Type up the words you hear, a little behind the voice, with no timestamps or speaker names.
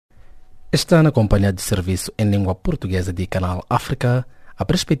Está na companhia de serviço em língua portuguesa de Canal África, a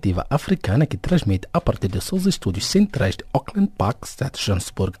perspectiva africana que transmite a partir dos seus estúdios centrais de Auckland Park, St.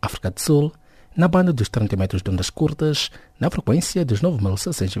 Johannesburg, África do Sul, na banda dos 30 metros de ondas curtas, na frequência dos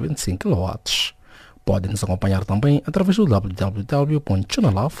 9.625 kW. Podem nos acompanhar também através do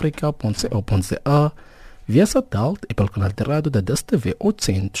www.channelafrica.co.za, via satélite e pelo canal de rádio da DSTV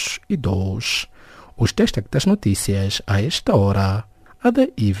 802. Os destaques das notícias a esta hora.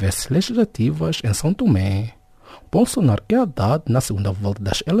 ADIVs legislativas em São Tomé. Bolsonaro é Haddad na segunda volta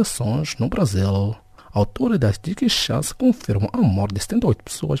das eleições no Brasil. Autoridades de Kinshasa confirmam a morte de 78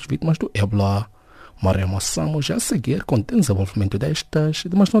 pessoas vítimas do ébola. Maria Moçamo já a seguir com o desenvolvimento destas e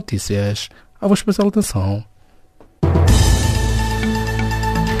demais notícias. A vossa especial atenção.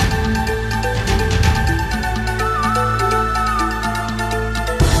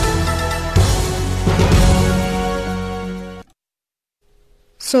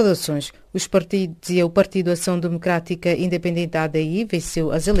 Saudações. Os partidos e o Partido Ação Democrática Independente ADI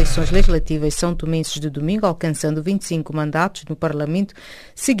venceu as eleições legislativas são tomenses de domingo, alcançando 25 mandatos no Parlamento,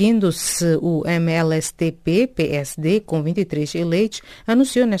 seguindo-se o MLSTP-PSD, com 23 eleitos,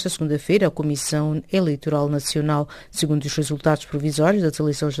 anunciou nesta segunda-feira a Comissão Eleitoral Nacional. Segundo os resultados provisórios das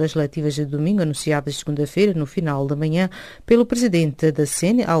eleições legislativas de domingo, anunciadas segunda-feira, no final da manhã, pelo presidente da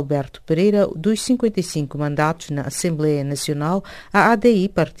CENE, Alberto Pereira, dos 55 mandatos na Assembleia Nacional, a ADI,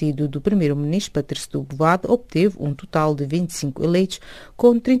 partido do primeiro-ministro Patrício Boado, obteve um total de 25 eleitos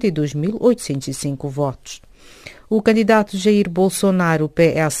com 32.805 votos. O candidato Jair Bolsonaro,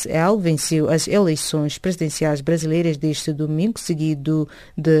 PSL, venceu as eleições presidenciais brasileiras deste domingo, seguido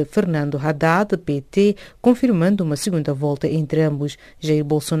de Fernando Haddad, PT, confirmando uma segunda volta entre ambos. Jair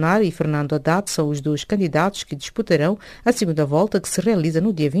Bolsonaro e Fernando Haddad são os dois candidatos que disputarão a segunda volta, que se realiza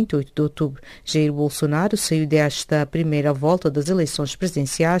no dia 28 de outubro. Jair Bolsonaro saiu desta primeira volta das eleições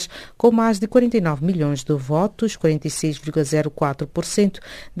presidenciais com mais de 49 milhões de votos, 46,04%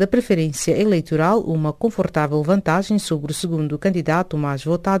 da preferência eleitoral, uma confortável vantagem sobre o segundo candidato mais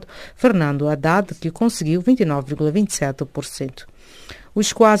votado, Fernando Haddad, que conseguiu 29,27%.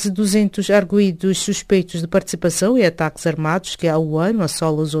 Os quase 200 arguidos suspeitos de participação em ataques armados que há um ano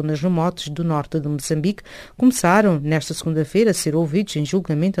assolam zonas remotas do norte de Moçambique começaram nesta segunda-feira a ser ouvidos em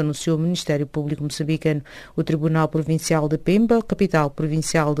julgamento, anunciou o Ministério Público moçambicano. O Tribunal Provincial de Pemba, capital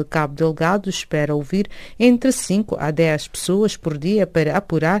provincial de Cabo Delgado, espera ouvir entre 5 a 10 pessoas por dia para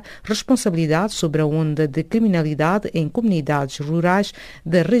apurar responsabilidades sobre a onda de criminalidade em comunidades rurais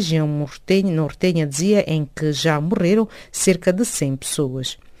da região nortenha, dizia, em que já morreram cerca de 100 pessoas.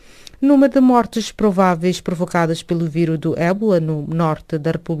 O número de mortes prováveis provocadas pelo vírus do ébola no norte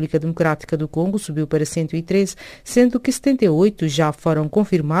da República Democrática do Congo subiu para 113, sendo que 78 já foram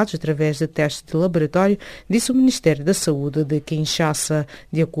confirmados através de testes de laboratório, disse o Ministério da Saúde de Kinshasa,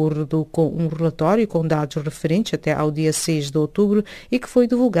 de acordo com um relatório com dados referentes até ao dia 6 de outubro e que foi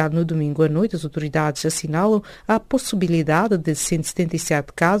divulgado no domingo à noite. As autoridades assinalam a possibilidade de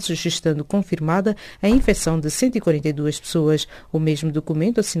 177 casos, estando confirmada a infecção de 142 pessoas. O mesmo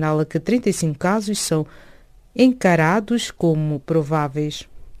documento assinala que 35 casos são encarados como prováveis.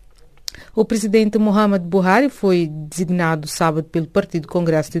 O presidente Muhammadu Buhari foi designado sábado pelo Partido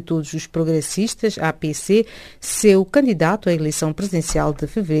Congresso de Todos os Progressistas, APC, seu candidato à eleição presidencial de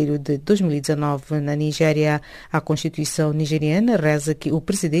fevereiro de 2019 na Nigéria. A Constituição nigeriana reza que o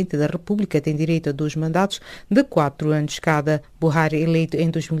presidente da República tem direito a 2 mandatos de 4 anos cada. Buhari, eleito em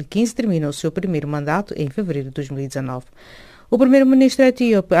 2015, terminou seu primeiro mandato em fevereiro de 2019. O primeiro-ministro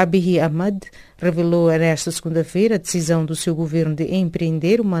etíope Abiy Ahmed revelou nesta segunda-feira a decisão do seu governo de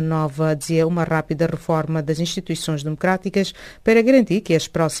empreender uma rápida reforma das instituições democráticas para garantir que as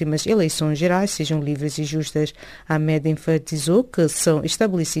próximas eleições gerais sejam livres e justas. Ahmed enfatizou que são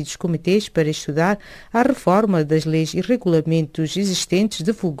estabelecidos comitês para estudar a reforma das leis e regulamentos existentes,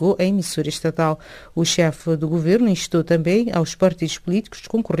 divulgou a emissora estatal. O chefe do governo instou também aos partidos políticos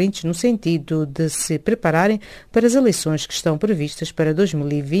concorrentes no sentido de se prepararem para as eleições que estão previstas para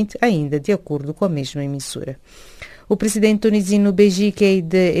 2020, ainda de acordo com a mesma emissora. O presidente tunisino Beji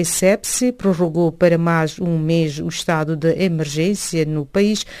Caid Essebsi prorrogou para mais um mês o estado de emergência no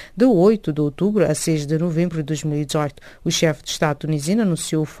país de 8 de outubro a 6 de novembro de 2018. O chefe de Estado tunisino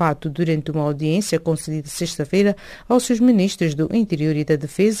anunciou o fato durante uma audiência concedida sexta-feira aos seus ministros do Interior e da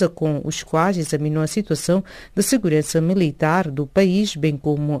Defesa, com os quais examinou a situação de segurança militar do país, bem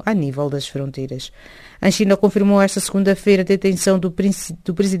como a nível das fronteiras. A China confirmou esta segunda-feira a detenção do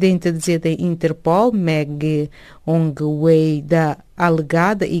presidente da Interpol, Meng Hongwei, da a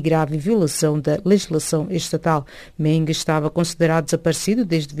alegada e grave violação da legislação estatal. Meng estava considerado desaparecido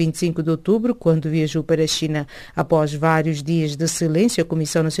desde 25 de outubro, quando viajou para a China. Após vários dias de silêncio, a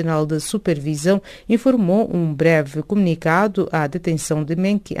Comissão Nacional de Supervisão informou um breve comunicado à detenção de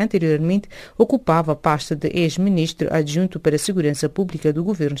Meng, que anteriormente ocupava a pasta de ex-ministro adjunto para a Segurança Pública do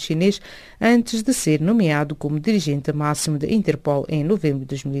governo chinês, antes de ser nomeado como dirigente máximo da Interpol em novembro de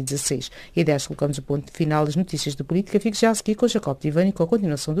 2016. E desta colocamos o ponto final das notícias de política. Fique já a seguir com Jacob Tivani com a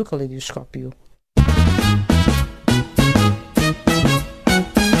continuação do Caleidoscópio.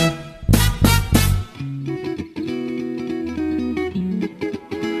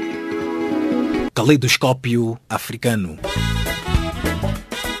 Caleidoscópio africano.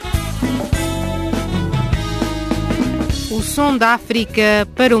 O som da África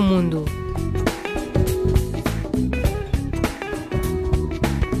para o mundo.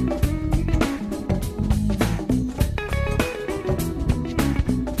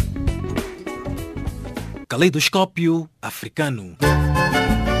 Caleidoscópio africano.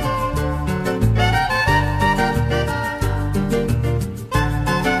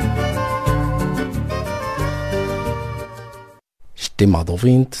 Estimado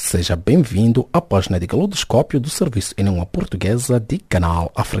ouvinte, seja bem-vindo à página de Caleidoscópio do Serviço em Língua Portuguesa de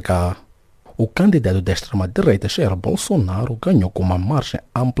Canal África. O candidato da extrema-direita Jair Bolsonaro ganhou com uma margem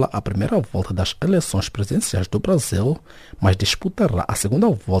ampla a primeira volta das eleições presidenciais do Brasil, mas disputará a segunda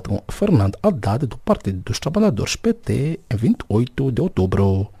volta com Fernando Haddad do Partido dos Trabalhadores PT em 28 de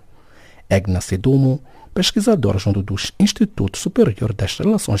outubro. Egna Sedumo, pesquisador junto do Instituto Superior das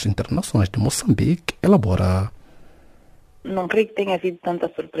Relações Internacionais de Moçambique, elabora. Não creio que tenha havido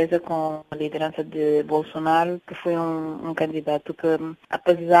tanta surpresa com a liderança de Bolsonaro, que foi um candidato que,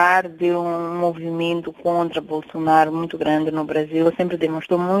 apesar de um movimento contra Bolsonaro muito grande no Brasil, sempre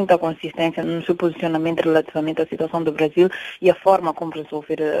demonstrou muita consistência no seu posicionamento relativamente à situação do Brasil e a forma como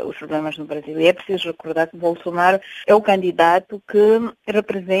resolver os problemas no Brasil. E é preciso recordar que Bolsonaro é o candidato que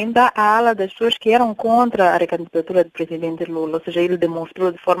representa a ala das pessoas que eram contra a recandidatura do presidente Lula, ou seja, ele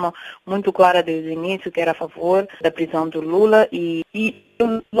demonstrou de forma muito clara desde o início que era a favor da prisão do Lula e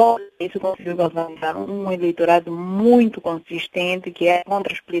logo isso conseguiu galvanizar um eleitorado muito consistente que é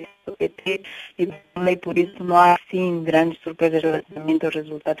contra os políticos do PT e por isso não há sim grandes surpresas relativamente aos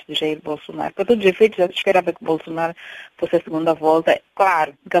resultados de Jair Bolsonaro. Para todos os efeitos, já se esperava que Bolsonaro fosse a segunda volta.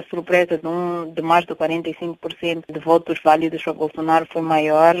 Claro que a surpresa de mais de 45% de votos válidos para Bolsonaro foi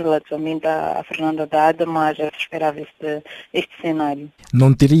maior relativamente a Fernando Haddad, mas já se esperava este cenário.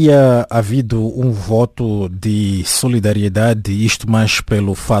 Não teria havido um voto de solidariedade, isto mais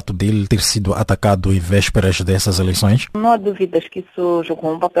pelo fato de ele ter sido atacado em vésperas dessas eleições? Não há dúvidas que isso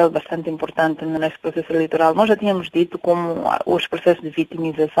jogou um papel bastante importante nesse processo eleitoral. Nós já tínhamos dito como os processos de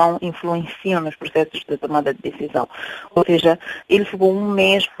vitimização influenciam nos processos de tomada de decisão. Ou seja, ele ficou um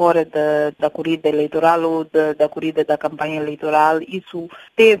mês fora da corrida eleitoral ou da corrida da campanha eleitoral. Isso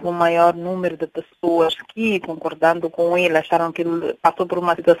teve um maior número de pessoas que, concordando com ele, acharam que ele passou por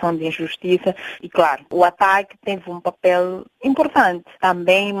uma situação de injustiça. E, claro, o ataque teve um papel importante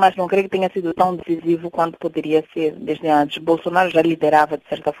também, mas não creio que tenha sido tão decisivo quanto poderia ser desde antes. Bolsonaro já liderava, de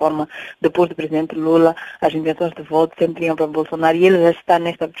certa forma, depois do presidente Lula, as intenções de voto sempre iam para Bolsonaro e ele já está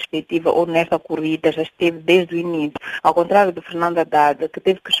nesta perspectiva ou nesta corrida, já esteve desde o início. Ao contrário do Fernando Haddad, que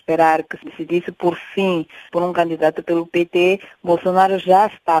teve que esperar que se decidisse por fim por um candidato pelo PT, Bolsonaro já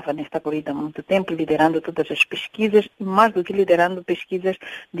estava nesta corrida há muito tempo, liderando todas as pesquisas, e mais do que liderando pesquisas,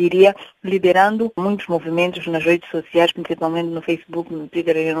 diria, liderando muitos movimentos nas redes sociais, principalmente no Facebook, no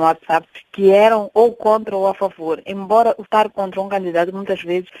Twitter e no WhatsApp, que eram ou contra ou a favor. Embora o estar contra um candidato muitas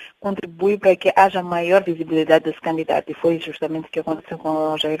vezes contribui para que haja maior visibilidade desse candidato, e foi justamente o que aconteceu com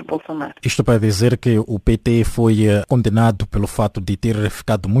o Jair Bolsonaro. Isto para dizer que o PT foi condenado pelo fato de ter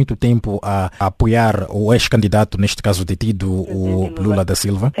ficado muito tempo a apoiar o ex-candidato, neste caso detido, o Lula da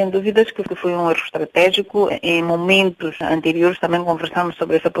Silva? Sem dúvidas que foi um erro estratégico. Em momentos anteriores também conversamos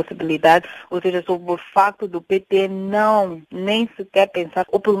sobre essa possibilidade, ou seja, sobre o facto do PT nem sequer pensar,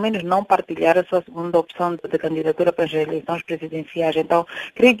 ou pelo menos não partilhar a sua segunda opção de candidatura para as eleições presidenciais. Então,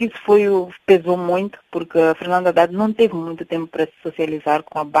 creio que isso pesou muito, porque Fernando Haddad não teve muito tempo para se socializar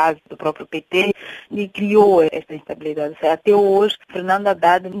com a base do próprio PT e criou esta instabilidade. Até hoje, Fernando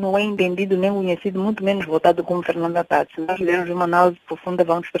Haddad não é entendido nem conhecido, muito menos votado como Fernando Haddad. Se nós fizermos uma análise profunda,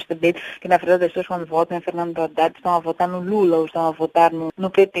 vamos perceber que, na verdade, as pessoas quando votam em Fernando Haddad estão a votar no Lula ou estão a votar no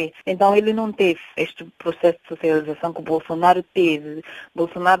PT. Então, ele não teve este processo de socialização que o Bolsonaro teve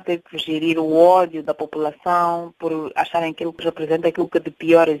Bolsonaro teve que gerir o ódio da população por acharem que ele representa aquilo que de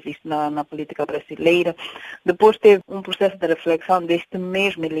pior existe na política brasileira. Depois teve um processo de reflexão deste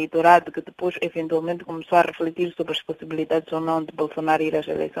mesmo eleitorado que depois eventualmente começou a refletir sobre as possibilidades ou não de Bolsonaro ir às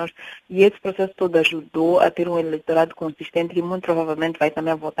eleições, e esse processo todo ajudou a ter um eleitorado consistente e muito provavelmente vai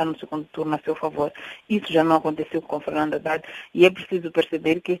também votar no segundo turno a seu favor. Isso já não aconteceu com Fernando Haddad, e é preciso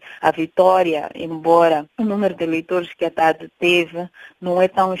perceber que a vitória, embora o número de eleitores que Haddad teve não é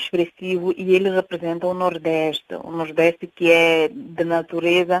tão expressivo, e ele representa o Nordeste que é de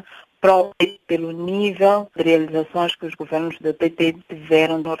natureza próprio pelo nível de realizações que os governos do PT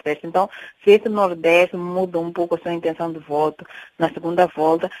tiveram no Nordeste. Então, se esse Nordeste muda um pouco a sua intenção de voto na segunda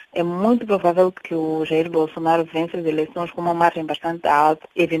volta, é muito provável que o Jair Bolsonaro vença as eleições com uma margem bastante alta,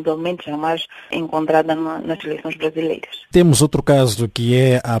 eventualmente jamais encontrada nas eleições brasileiras. Temos outro caso que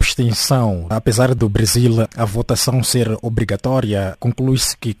é a abstenção. Apesar do Brasil a votação ser obrigatória,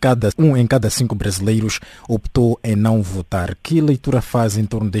 conclui-se que um em cada 5 brasileiros optou em não votar. Que leitura faz em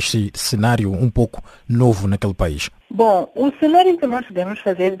torno deste cenário um pouco novo naquele país? Bom, o cenário que nós podemos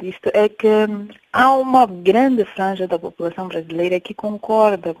fazer disto é que há uma grande franja da população brasileira que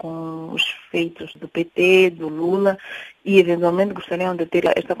concorda com os feitos do PT, do Lula, e eventualmente gostariam de ter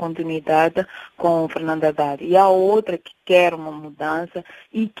esta continuidade com o Fernando Haddad. E há outra que quer uma mudança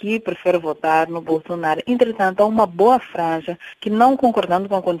e que prefere votar no Bolsonaro. Entretanto, há uma boa franja que, não concordando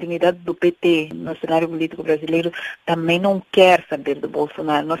com a continuidade do PT no cenário político brasileiro, também não quer saber do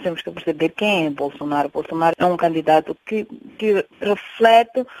Bolsonaro. Nós temos que perceber quem é Bolsonaro. Bolsonaro é um candidato que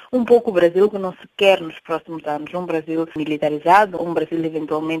reflete um pouco o Brasil que não se quer nos próximos anos. Um Brasil militarizado, um Brasil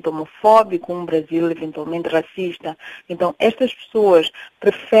eventualmente homofóbico, um Brasil eventualmente racista. Então, estas pessoas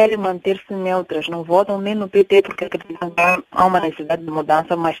preferem manter-se neutras, não votam nem no PT porque acreditam que há uma necessidade de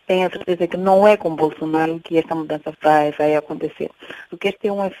mudança, mas têm a certeza que não é com Bolsonaro que esta mudança vai acontecer. Porque este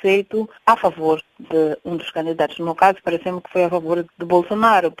é um efeito a favor de um dos candidatos. No caso, parece-me que foi a favor de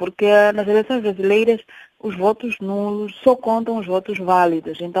Bolsonaro, porque nas eleições brasileiras os votos nulos só contam os votos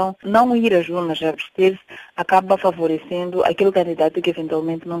válidos. Então, não ir às urnas a abster-se acaba favorecendo aquele candidato que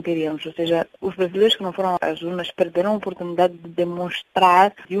eventualmente não queríamos. Ou seja, os brasileiros que não foram às urnas perderam a oportunidade de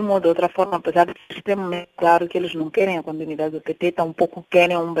demonstrar de uma ou de outra forma, apesar de ser extremamente claro que eles não querem a continuidade do PT, tampouco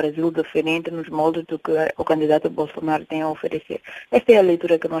querem um Brasil diferente nos moldes do que o candidato Bolsonaro tem a oferecer. Esta é a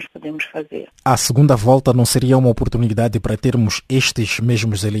leitura que nós podemos fazer. A segunda volta não seria uma oportunidade para termos estes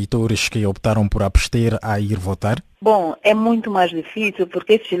mesmos eleitores que optaram por abster a ir votar? Bom, é muito mais difícil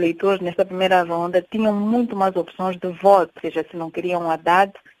porque esses eleitores nesta primeira ronda tinham muito mais opções de voto, ou seja, se não queriam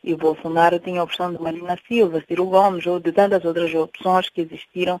Haddad e o Bolsonaro tinha a opção de Marina Silva, Ciro Gomes ou de tantas outras opções que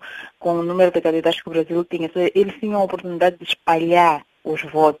existiram com o número de candidatos que o Brasil tinha. Eles tinham a oportunidade de espalhar os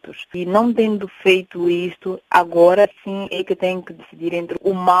votos. E não tendo feito isto, agora sim é que tem que decidir entre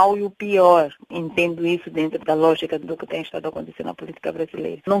o mal e o pior. Entendo isso dentro da lógica do que tem estado acontecendo na política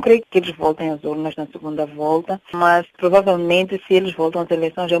brasileira. Não creio que eles voltem às urnas na segunda volta, mas provavelmente se eles voltam às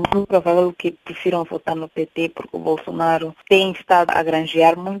eleições é muito provável que prefiram votar no PT, porque o Bolsonaro tem estado a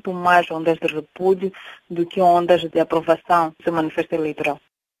granjear muito mais ondas de repúdio do que ondas de aprovação do seu manifesto eleitoral.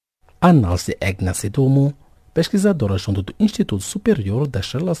 Análise Egna Sedumo, pesquisadora junto do Instituto Superior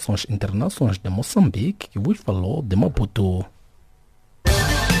das Relações Internacionais de Moçambique, que vos falou de Maputo.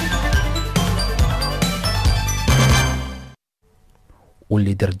 O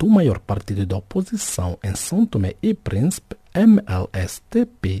líder do maior partido da oposição em São Tomé e Príncipe, MLSTP-PST,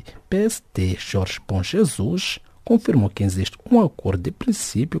 Jorge Bom Jesus, confirmou que existe um acordo de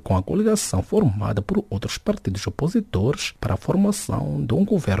princípio com a coligação formada por outros partidos opositores para a formação de um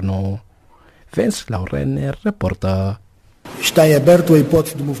governo. Venceslau Renner reporta. Está em aberto a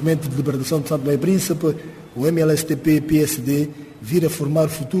hipótese do Movimento de Libertação de São Tomé e Príncipe, o MLSTP-PSD, vir a formar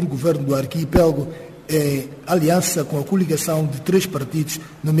futuro governo do arquipélago em aliança com a coligação de 3 partidos,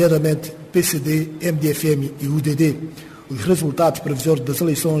 nomeadamente PCD, MDFM e UDD. Os resultados previsores das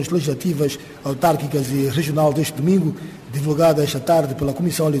eleições legislativas, autárquicas e regional deste domingo, divulgadas esta tarde pela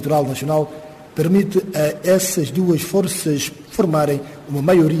Comissão Eleitoral Nacional, permite a essas duas forças formarem uma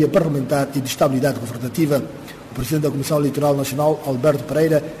maioria parlamentar e de estabilidade governativa. O presidente da Comissão Eleitoral Nacional, Alberto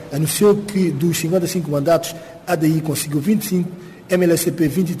Pereira, anunciou que dos 55 mandatos, a ADI conseguiu 25, MLSTP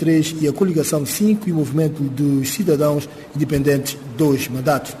 23 e a coligação 5 e o Movimento dos Cidadãos Independentes 2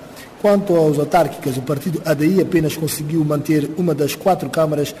 mandatos. Quanto aos autárquicas, o partido ADI apenas conseguiu manter uma das 4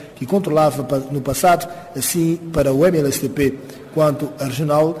 câmaras que controlava no passado, assim para o MLSTP. Quanto à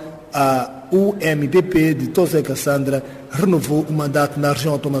regional, a UMPP de Tosé Cassandra renovou o mandato na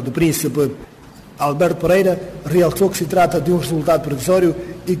região autónoma do Príncipe. Alberto Pereira realçou que se trata de um resultado provisório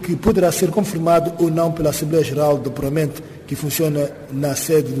e que poderá ser confirmado ou não pela Assembleia Geral de Apuramento, que funciona na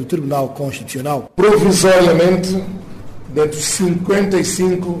sede do Tribunal Constitucional. Provisoriamente, dentre os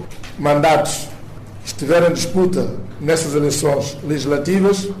 55 mandatos que estiveram em disputa nessas eleições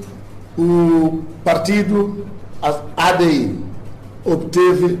legislativas, o partido ADI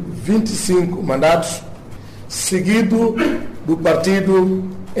obteve 25 mandatos, seguido do partido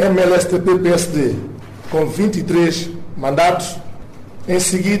MLSTP-PSD, com 23 mandatos. Em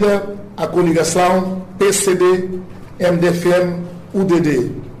seguida, a coligação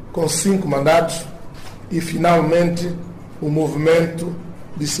PCD-MDFM-UDD, com 5 mandatos. E, finalmente, o movimento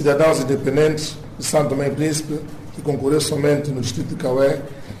de cidadãos independentes de São Tomé e Príncipe, que concorreu somente no distrito de Caué,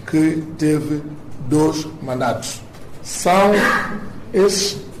 que teve 2 mandatos. São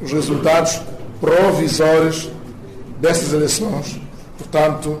esses os resultados provisórios dessas eleições.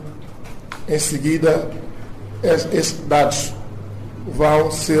 Portanto, em seguida, esses dados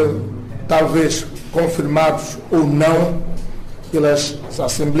vão ser talvez confirmados ou não pelas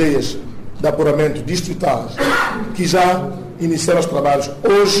assembleias de apuramento distritais, que já iniciaram os trabalhos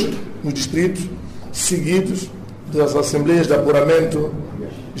hoje no distrito, seguidos das assembleias de apuramento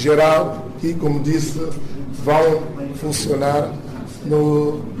geral, que, como disse, vão funcionar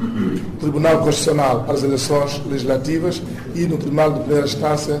no Tribunal Constitucional para as eleições legislativas e no Tribunal de Primeira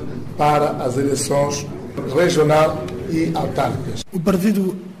Instância para as eleições regional e autárquicas. O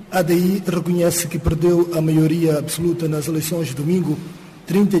partido ADI reconhece que perdeu a maioria absoluta nas eleições de domingo,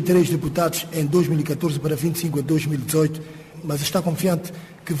 33 deputados em 2014 para 25 em 2018, mas está confiante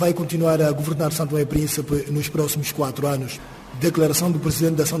que vai continuar a governar São Tomé e Príncipe nos próximos 4 anos. Declaração do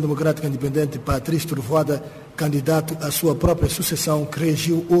presidente da Ação Democrática Independente, Patrício Trovoada, candidato à sua própria sucessão, que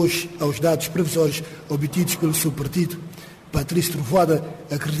reagiu hoje aos dados provisórios obtidos pelo seu partido. Patrício Trovoada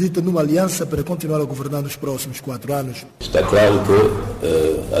acredita numa aliança para continuar a governar nos próximos 4 anos. Está claro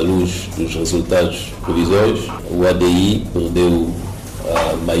que, à luz dos resultados provisórios, o ADI perdeu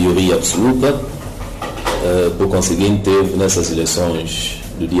a maioria absoluta, por conseguinte teve nessas eleições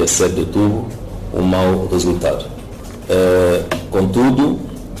do dia 7 de outubro um mau resultado. Contudo,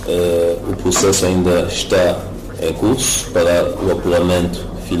 o processo ainda está em curso para o apuramento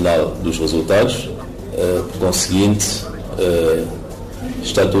final dos resultados. Por conseguinte,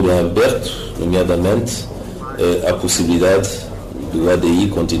 está tudo em aberto, nomeadamente a possibilidade do ADI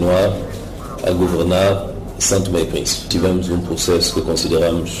continuar a governar São Tomé e Príncipe. Tivemos um processo que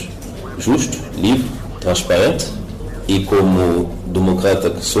consideramos justo, livre, transparente e, como democrata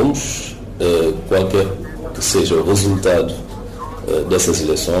que somos, qualquer que seja o resultado dessas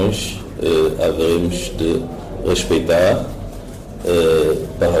eleições, haveremos de respeitar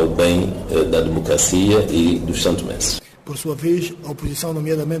para o bem da democracia e dos santomenses. Por sua vez, a oposição,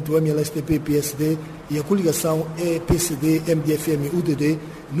 nomeadamente o MLSTP-PSD e a coligação PCD-MDFM-UDD,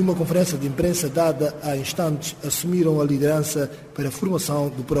 numa conferência de imprensa dada há instantes, assumiram a liderança para a formação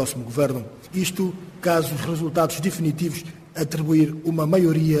do próximo governo. Isto caso os resultados definitivos atribuir uma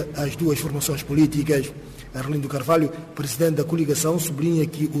maioria às duas formações políticas. Arlindo Carvalho, presidente da coligação, sublinha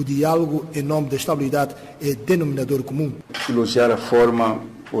que o diálogo em nome da estabilidade é denominador comum. Elogiar a forma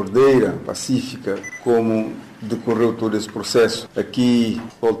ordeira, pacífica, como decorreu todo esse processo. Aqui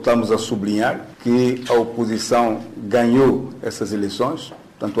voltamos a sublinhar que a oposição ganhou essas eleições,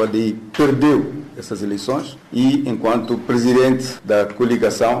 portanto a ADI perdeu essas eleições e, enquanto presidente da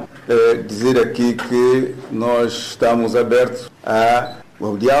coligação, dizer aqui que nós estamos abertos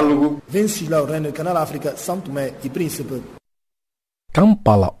ao diálogo. Venceslau Renner, Canal África, São Tomé e Príncipe.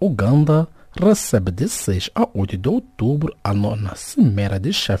 Kampala, Uganda, recebe de 6 a 8 de outubro a 9ª Cimeira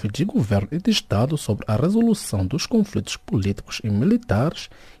de Chefes de Governo e de Estado sobre a resolução dos conflitos políticos e militares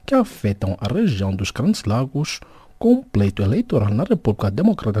que afetam a região dos Grandes Lagos, com um pleito eleitoral na República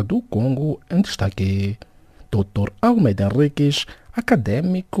Democrática do Congo em destaque. Dr. Almeida Henriques,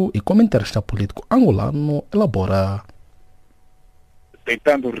 acadêmico e comentarista político angolano, elabora.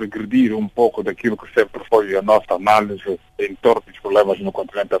 Tentando regredir um pouco daquilo que sempre foi a nossa análise em torno dos problemas no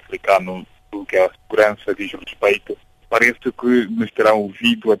continente africano, do que a segurança diz respeito, parece que nos terão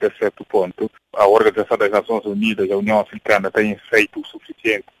ouvido até certo ponto. A Organização das Nações Unidas e a União Africana têm feito o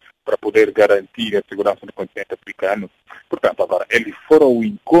suficiente para poder garantir a segurança do continente africano. Portanto, agora, eles foram ao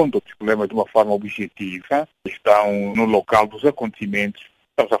encontro dos problemas de uma forma objetiva, estão no local dos acontecimentos,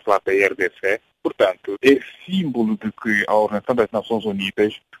 estamos a falar da RDC. Portanto, é símbolo de que a Organização das Nações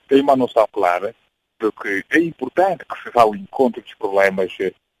Unidas tem uma noção clara de que é importante que se vá ao encontro dos problemas,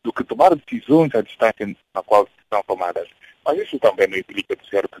 do que tomar decisões à distância na qual são tomadas. Mas isso também não implica, de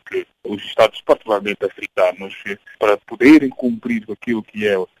certo, que os Estados, particularmente africanos, para poderem cumprir aquilo que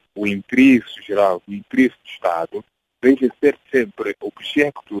é o interesse geral, o interesse do Estado, deve ser sempre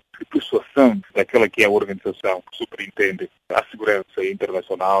objeto de persuasão daquela que é a organização que superintende a segurança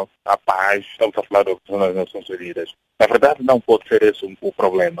internacional, a paz. Estamos a falar da Organização das Nações Unidas. Na verdade, não pode ser esse o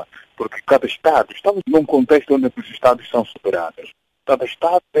problema, porque cada Estado, estamos num contexto onde os Estados são soberanos. Cada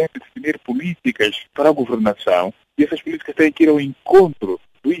Estado deve definir políticas para a governação e essas políticas têm que ir ao encontro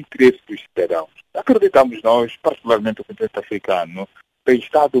do interesse dos cidadãos. Acreditamos nós, particularmente o continente africano, tem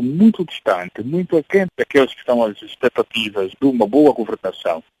estado muito distante, muito aquém daqueles que estão às expectativas de uma boa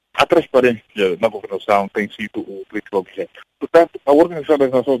governação. A transparência na governação tem sido o principal objeto. Portanto, a Organização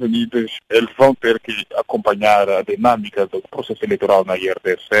das Nações Unidas, eles vão ter que acompanhar a dinâmica do processo eleitoral na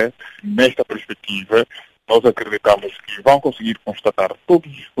IRDC. Nesta perspectiva, nós acreditamos que vão conseguir constatar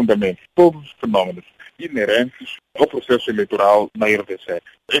todos os fundamentos, todos os fenómenos inerentes ao processo eleitoral na IRDC.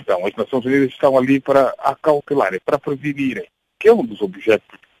 Então, as Nações Unidas estão ali para acautelarem, para prevenirem, que é um dos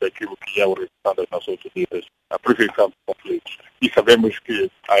objetos daquilo que é a Organização das Nações Unidas, a prevenção de conflitos. E sabemos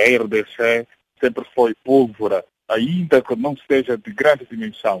que a RDC sempre foi pólvora, ainda que não seja de grande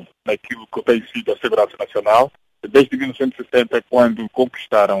dimensão naquilo que tem sido a segurança nacional. Desde 1960, quando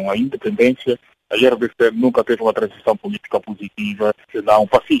conquistaram a independência, a RDC nunca teve uma transição política positiva, senão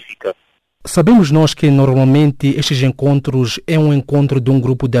pacífica. Sabemos nós que normalmente estes encontros é um encontro de um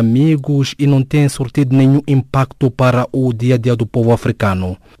grupo de amigos e não tem surtido nenhum impacto para o dia a dia do povo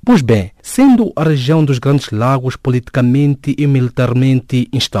africano. Pois bem, sendo a região dos Grandes Lagos politicamente e militarmente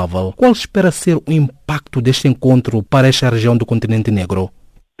instável, qual espera ser o impacto deste encontro para esta região do continente negro?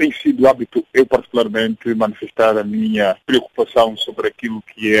 Tem sido hábito, eu particularmente, manifestar a minha preocupação sobre aquilo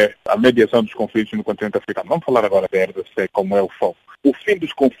que é a mediação dos conflitos no continente africano. Vamos falar agora da RDC, como é o foco. O fim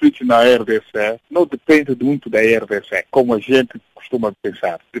dos conflitos na RDC não depende muito da RDC, como a gente costuma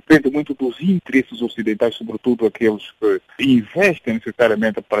pensar. Depende muito dos interesses ocidentais, sobretudo aqueles que investem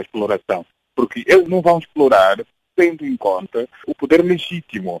necessariamente para a exploração. Porque eles não vão explorar tendo em conta o poder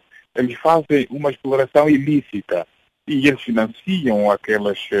legítimo. Eles fazem uma exploração ilícita e eles financiam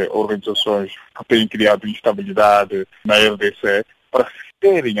aquelas organizações que têm criado instabilidade na RDC para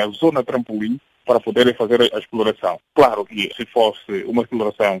terem a zona trampolim para poderem fazer a exploração. Claro que se fosse uma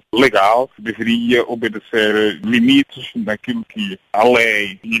exploração legal, deveria obedecer limites naquilo que a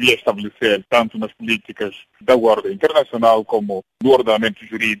lei iria estabelecer, tanto nas políticas da ordem internacional como no ordenamento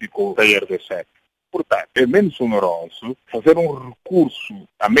jurídico da RDC. Portanto, é menos oneroso fazer um recurso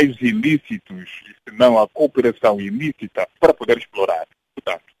a meios ilícitos, se não a cooperação ilícita, para poder explorar.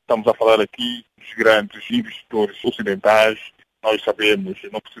 Portanto, estamos a falar aqui dos grandes investidores ocidentais. Nós sabemos,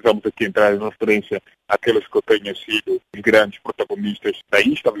 não precisamos aqui entrar em referência àqueles que tenham sido os grandes protagonistas da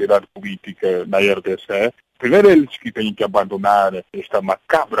instabilidade política na RDC. Primeiro, eles que têm que abandonar esta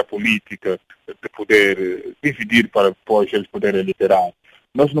macabra política de poder dividir para depois eles poderem liderar.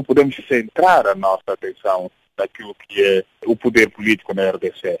 Nós não podemos centrar a nossa atenção naquilo que é o poder político na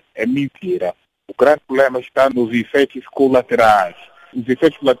RDC. É mentira. O grande problema está nos efeitos colaterais. Os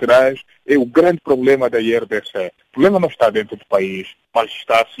efeitos colaterais é o grande problema da IRDC. O problema não está dentro do país, mas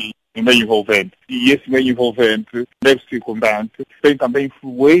está, sim, no meio envolvente. E esse meio envolvente, meio circundante, tem também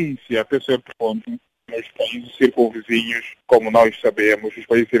influência, até certo ponto, nos países circunvizinhos. Como nós sabemos, os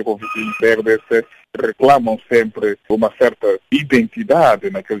países circunvizinhos da RDC reclamam sempre uma certa identidade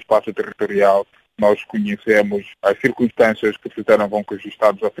naquele espaço territorial. Nós conhecemos as circunstâncias que fizeram com que os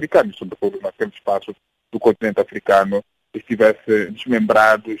Estados africanos, sobretudo naquele espaço do continente africano, estivessem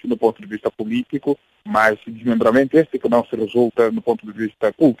desmembrados do ponto de vista político, mas desmembramento este que não se resulta do ponto de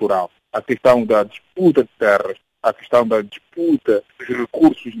vista cultural. A questão da disputa de terras, a questão da disputa dos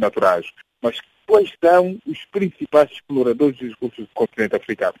recursos naturais. Mas quais são os principais exploradores dos recursos do continente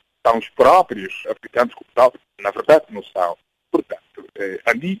africano? São os próprios africanos como tal? Na verdade, não são. Portanto,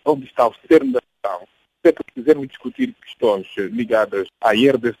 ali onde está o cerne da questão, sempre que quisermos discutir questões ligadas à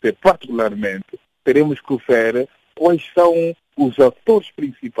IRDC particularmente, teremos que ver quais são os atores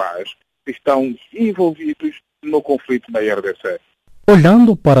principais que estão envolvidos no conflito na IRDC.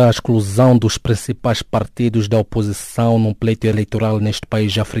 Olhando para a exclusão dos principais partidos da oposição no pleito eleitoral neste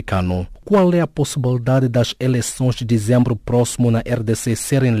país africano, qual é a possibilidade das eleições de dezembro próximo na RDC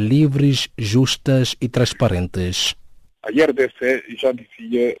serem livres, justas e transparentes? A IRDC, já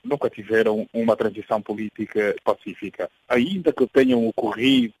dizia, nunca tiveram uma transição política pacífica. Ainda que tenham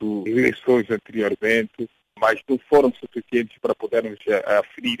ocorrido eleições anteriormente, mas não foram suficientes para podermos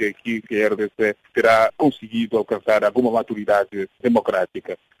aferir aqui que a RDC terá conseguido alcançar alguma maturidade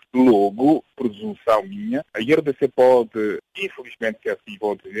democrática. Logo, presunção minha, a IRDC pode, infelizmente que assim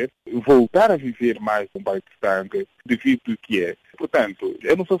vou dizer, voltar a viver mais um banho de sangue devido ao que é. Portanto,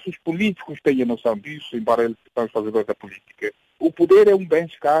 eu não sei se os políticos têm a noção disso, embora eles sejam os fazedores da política, O poder é um bem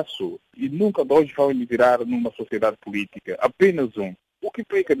escasso e nunca dois vão virar numa sociedade política, apenas um. O que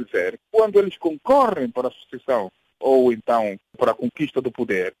implica dizer, quando eles concorrem para a sucessão ou então para a conquista do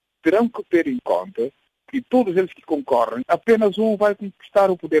poder, terão que ter em conta que todos eles que concorrem, apenas um vai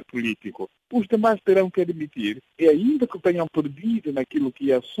conquistar o poder político. Os demais terão que admitir, e ainda que tenham perdido naquilo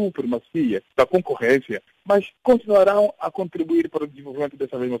que é a supremacia da concorrência, mas continuarão a contribuir para o desenvolvimento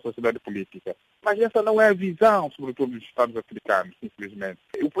dessa mesma sociedade política. Mas essa não é a visão, sobretudo dos Estados africanos, infelizmente.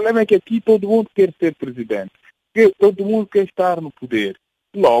 O problema é que aqui todo mundo quer ser presidente, todo mundo quer estar no poder.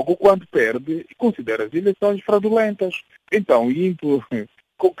 Logo, quando perde, considera as eleições fraudulentas. Então, indo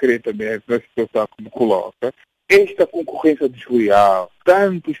concretamente na situação que me coloca, esta concorrência desleal,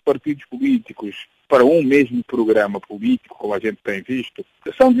 tantos partidos políticos para um mesmo programa político, como a gente tem visto,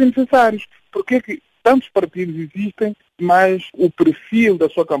 são desnecessários. Porque é que tantos partidos existem, mas o perfil da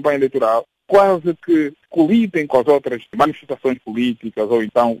sua campanha eleitoral quase que colidem com as outras manifestações políticas ou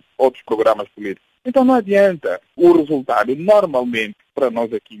então outros programas políticos. Então não adianta. O resultado, normalmente, para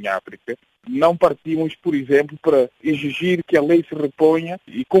nós aqui em África, não partimos, por exemplo, para exigir que a lei se reponha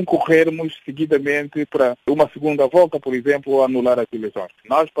e concorrermos seguidamente para uma segunda volta, por exemplo, ou anular as eleições.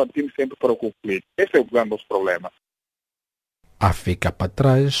 Nós partimos sempre para o conflito. Esse é o grande nosso problema. A fica para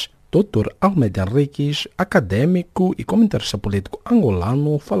trás, Dr. Almeida Henriques, acadêmico e comentarista político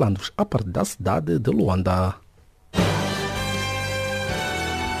angolano, falando-vos a partir da cidade de Luanda.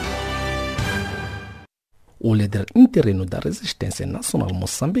 O líder interino da resistência nacional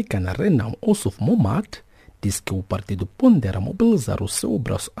moçambicana, Renan Ossuf Momad, disse que o partido pondera mobilizar o seu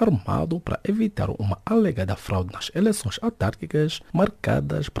braço armado para evitar uma alegada fraude nas eleições autárquicas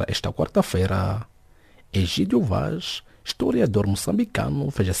marcadas para esta quarta-feira. Egídio Vaz, historiador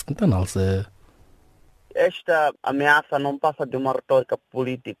moçambicano, fez a seguinte análise. Esta ameaça não passa de uma retórica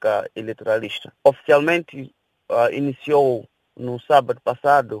política eleitoralista. Oficialmente iniciou no sábado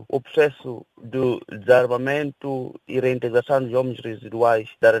passado o processo de desarmamento e reintegração dos homens residuais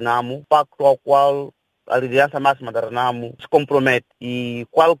da RENAMO, pacto ao qual a liderança máxima da RENAMO se compromete, e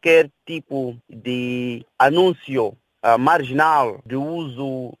qualquer tipo de anúncio marginal de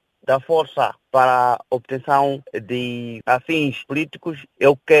uso da força para a obtenção de fins políticos,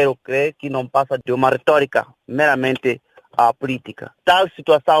 eu quero crer que não passa de uma retórica meramente política. Tal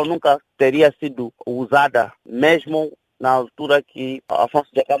situação nunca teria sido usada mesmo na altura que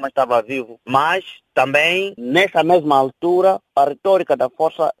Afonso Dhlakama estava vivo, mas também nessa mesma altura a retórica da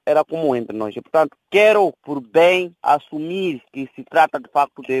força era comum entre nós. E, portanto, quero por bem assumir que se trata de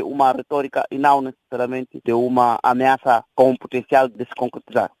facto de uma retórica e não necessariamente de uma ameaça com o potencial de se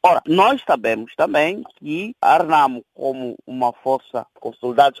concretizar. Ora, nós sabemos também que a RENAMO, como uma força com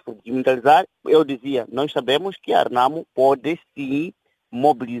soldados por desmilitarizar, eu dizia, nós sabemos que a RENAMO pode sim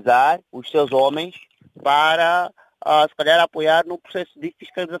mobilizar os seus homens para se calhar apoiar no processo de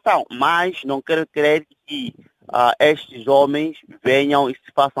fiscalização, mas não quero crer que estes homens venham e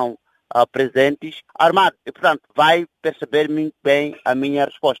se façam presentes armados. E, portanto, vai perceber muito bem a minha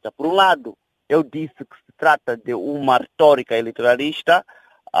resposta. Por um lado, eu disse que se trata de uma retórica eleitoralista,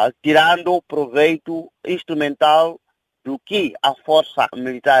 tirando proveito instrumental do que a força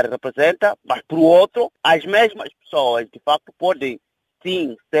militar representa, mas, por outro, as mesmas pessoas, de facto, podem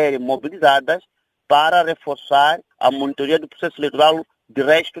sim ser mobilizadas para reforçar a monitoria do processo eleitoral. De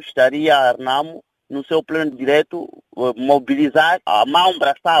resto, estaria a RENAMO, no seu pleno direito, mobilizar a mão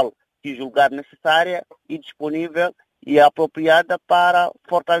braçal que julgar necessária e disponível e apropriada para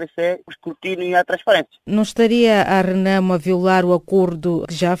fortalecer o escrutínio e a transparência. Não estaria a RENAMO a violar o acordo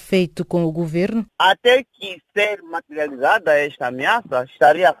já feito com o governo? Até que ser materializada esta ameaça,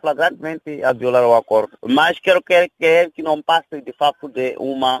 estaria flagrantemente a violar o acordo. Mas quero crer que não passe de facto de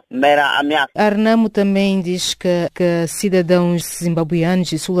uma mera ameaça. A RENAMO também diz que cidadãos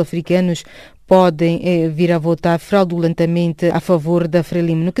zimbabuianos e sul-africanos podem vir a votar fraudulentamente a favor da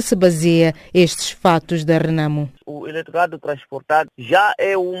Frelimo. No que se baseia estes fatos da RENAMO? O eleitorado transportado já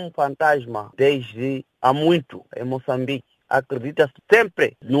é um fantasma desde há muito em Moçambique. Acredita-se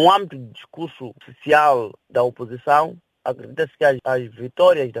sempre, no âmbito do discurso social da oposição, acredita-se que as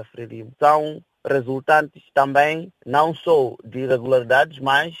vitórias da Frelimo são resultantes também não só de irregularidades,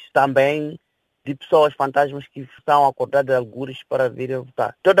 mas também de pessoas fantasmas que são acordadas algures para virem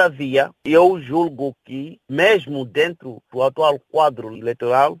votar. Todavia, eu julgo que, mesmo dentro do atual quadro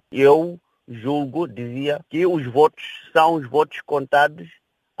eleitoral, dizia que os votos são os votos contados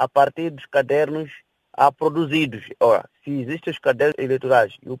a partir dos cadernos produzidos. Ora, se existem os cadernos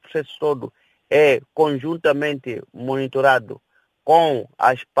eleitorais e o processo todo é conjuntamente monitorado com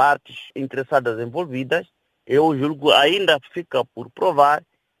as partes interessadas envolvidas, eu julgo ainda fica por provar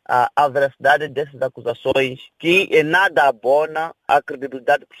a veracidade dessas acusações, que em nada abona a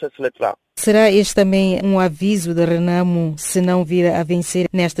credibilidade do processo eleitoral. Será este também um aviso da Renamo se não vir a vencer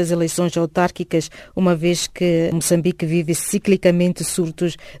nestas eleições autárquicas, uma vez que Moçambique vive ciclicamente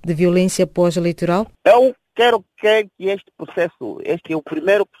surtos de violência pós-eleitoral? Eu quero que este é o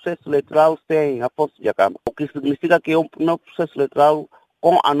primeiro processo eleitoral sem a posse de Acama, o que significa que é o primeiro processo eleitoral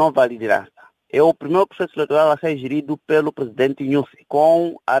com a nova liderança. É o primeiro processo eleitoral a ser gerido pelo presidente Nyusi,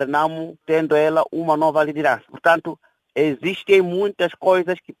 com a Renamo tendo ela uma nova liderança. Portanto, existem muitas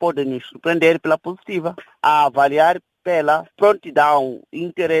coisas que podem nos surpreender pela positiva, a avaliar pela prontidão,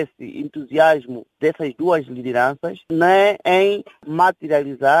 interesse e entusiasmo dessas duas lideranças, né, em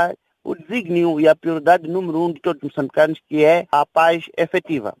materializar o desígnio e a prioridade número 1 de todos os moçambicanos, que é a paz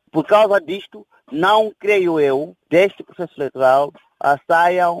efetiva. Por causa disto, não creio eu, deste processo eleitoral,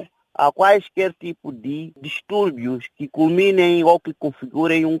 saiam a quaisquer tipo de distúrbios que culminem ou que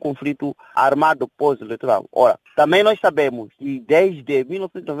configurem um conflito armado pós-eleitoral. Ora, também nós sabemos que desde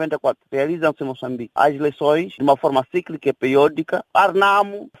 1994 realizam-se em Moçambique as eleições de uma forma cíclica e periódica. A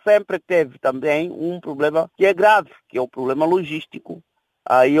Renamo sempre teve também um problema que é grave, que é o problema logístico,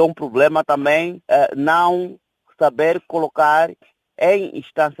 e é um problema também não saber colocar em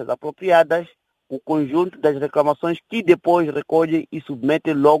instâncias apropriadas o conjunto das reclamações que depois recolhe e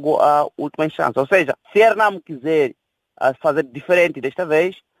submete logo à última instância. Ou seja, se a Renamo quiser fazer diferente desta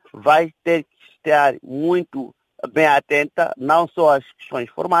vez, vai ter que estar muito bem atenta, não só às questões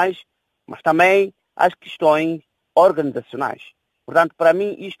formais, mas também às questões organizacionais. Portanto, para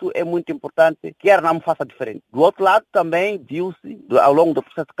mim, isto é muito importante que a Renamo faça diferente. Do outro lado, também viu-se, ao longo do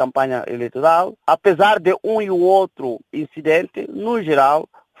processo de campanha eleitoral, apesar de um e o outro incidente, no geral,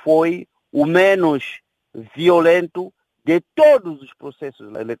 foi o menos violento de todos os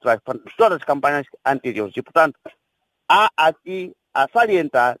processos eleitorais, de todas as campanhas anteriores. E, portanto, há aqui a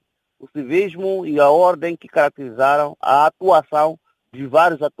salientar o civismo e a ordem que caracterizaram a atuação de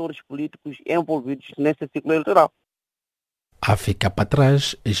vários atores políticos envolvidos nesse ciclo eleitoral. A ficar para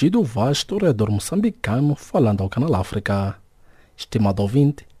trás, Egidio Vaz, historiador moçambicano, falando ao Canal África. Estimado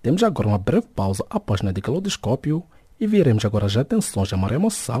ouvinte, temos agora uma breve pausa após o calodoscópio e viremos agora as atenções de Maria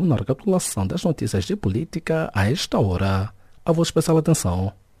Moçal na recapitulação das notícias de política a esta hora. A vossa especial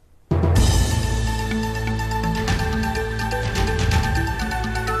atenção.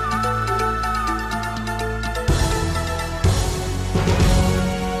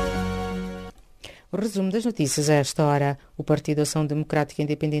 O resumo das notícias a esta hora. O Partido Ação Democrática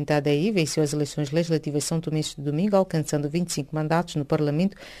Independente ADI venceu as eleições legislativas São Tomense de domingo, alcançando 25 mandatos no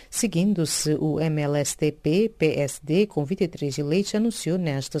Parlamento, seguindo-se o MLSTP-PSD, com 23 eleitos, anunciou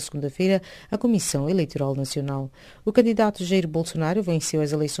nesta segunda-feira a Comissão Eleitoral Nacional. O candidato Jair Bolsonaro venceu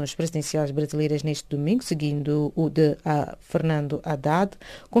as eleições presidenciais brasileiras neste domingo, seguindo o de Fernando Haddad,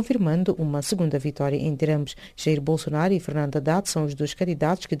 confirmando uma segunda vitória entre ambos. Jair Bolsonaro e Fernando Haddad são os dois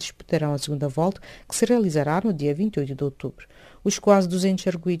candidatos que disputarão a segunda volta, que se realizará no dia 28 de outubro. Os quase 200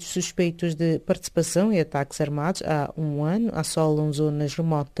 arguidos suspeitos de participação em ataques armados há um ano assolam zonas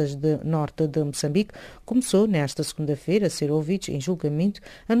remotas de norte de Moçambique começou nesta segunda-feira a ser ouvidos em julgamento,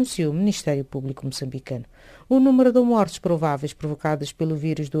 anunciou o Ministério Público moçambicano. O número de mortes prováveis provocadas pelo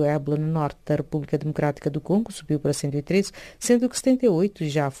vírus do ébola no norte da República Democrática do Congo subiu para 113, sendo que 78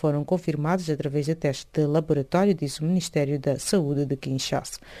 já foram confirmados através de teste de laboratório, disse o Ministério da Saúde de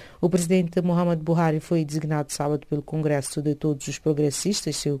Kinshasa. O presidente Muhammadu Buhari foi designado sábado pelo Congresso de Todos os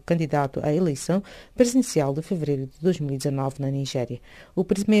Progressistas, seu candidato à eleição presidencial de fevereiro de 2019 na Nigéria. O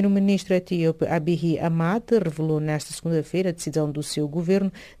primeiro-ministro etíope Abiy Ahmed revelou nesta segunda-feira a decisão do seu governo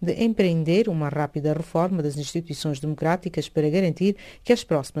de empreender uma rápida reforma das instituições democráticas para garantir que as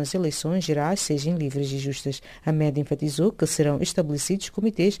próximas eleições gerais sejam livres e justas. Ahmed enfatizou que serão estabelecidos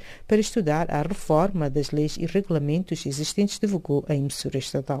comitês para estudar a reforma das leis e regulamentos existentes, divulgou a emissora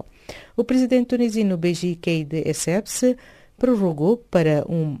estatal. O presidente tunisino Beji Caid Essebsi prorrogou para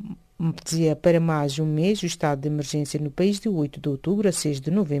mais um mês o estado de emergência no país de 8 de outubro a 6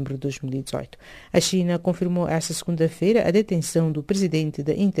 de novembro de 2018. A China confirmou esta segunda-feira a detenção do presidente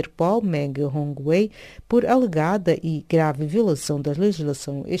da Interpol, Meng Hongwei, por alegada e grave violação da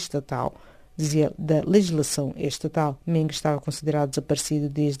legislação estatal. Meng estava considerado desaparecido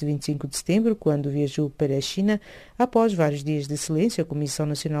desde 25 de setembro, quando viajou para a China. Após vários dias de silêncio, a Comissão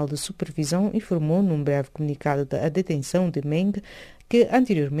Nacional de Supervisão informou num breve comunicado a detenção de Meng, que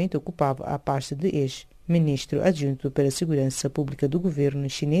anteriormente ocupava a pasta de ex-ministro adjunto para a Segurança Pública do governo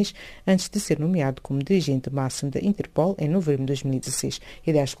chinês, antes de ser nomeado como dirigente máximo da Interpol em novembro de 2016.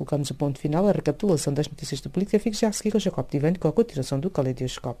 E desta colocamos o ponto final à recapitulação das notícias de política. Fique já a seguir com Jacob Tivani com a continuação do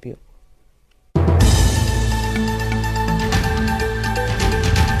Caleidoscópio.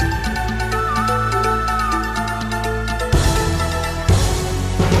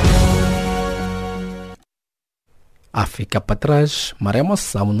 A ficar para trás, Maria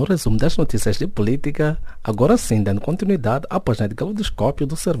Moção no resumo das notícias de política, agora sim dando continuidade à página de caleidoscópio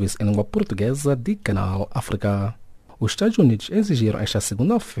do Serviço em Língua Portuguesa de Canal África. Os Estados Unidos exigiram esta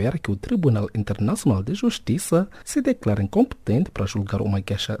segunda-feira que o Tribunal Internacional de Justiça se declare incompetente para julgar uma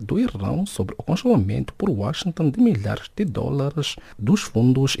queixa do Irão sobre o congelamento por Washington de milhares de dólares dos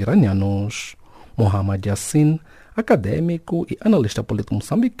fundos iranianos. Mohamed Yassin, acadêmico e analista político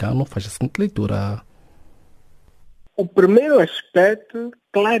moçambicano, faz a seguinte leitura. O primeiro aspecto,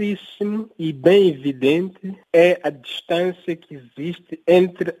 claríssimo e bem evidente, é a distância que existe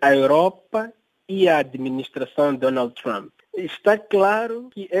entre a Europa e a administração de Donald Trump. Está claro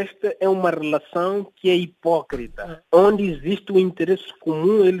que esta é uma relação que é hipócrita. Onde existe o interesse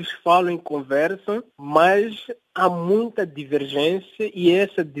comum, eles falam e conversam, mas há muita divergência e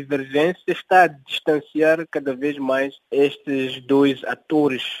essa divergência está a distanciar cada vez mais estes dois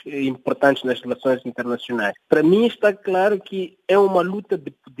atores importantes nas relações internacionais. Para mim está claro que é uma luta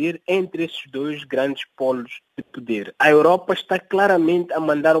de poder entre esses dois grandes polos de poder. A Europa está claramente a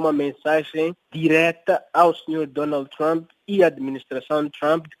mandar uma mensagem direta ao Sr. Donald Trump e à administração de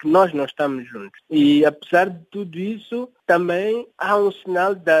Trump de que nós não estamos juntos. E apesar de tudo isso, também há um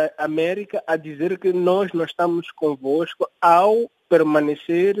sinal da América a dizer que nós não estamos convosco ao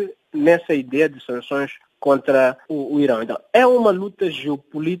permanecer nessa ideia de sanções contra o Irão. Então, é uma luta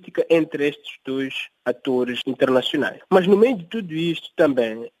geopolítica entre estes dois atores internacionais. Mas no meio de tudo isto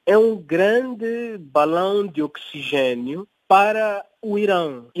também é um grande balão de oxigênio para o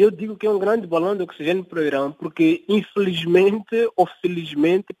Irão. Eu digo que é um grande balão de oxigênio para o Irão porque, infelizmente ou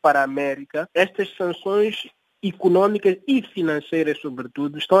felizmente para a América, estas sanções econômicas e financeiras,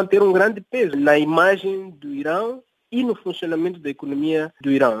 sobretudo, estão a ter um grande peso na imagem do Irão e no funcionamento da economia do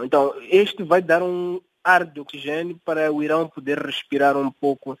Irão. Então, este vai dar um ar de oxigênio para o Irão poder respirar um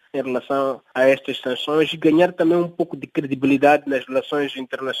pouco em relação a estas sanções e ganhar também um pouco de credibilidade nas relações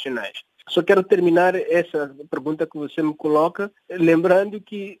internacionais. Só quero terminar essa pergunta que você me coloca, lembrando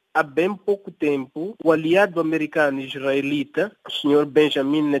que há bem pouco tempo, o aliado americano israelita, o senhor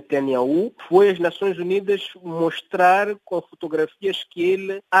Benjamin Netanyahu, foi às Nações Unidas mostrar com fotografias que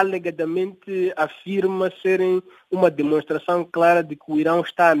ele alegadamente afirma serem uma demonstração clara de que o Irão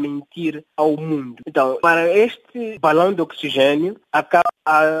está a mentir ao mundo. Então, para este balão de oxigênio, acaba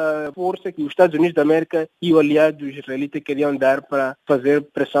a força que os Estados Unidos da América e o aliado israelita queriam dar para fazer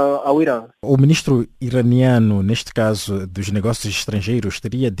pressão ao Irão. O ministro iraniano, neste caso dos negócios estrangeiros,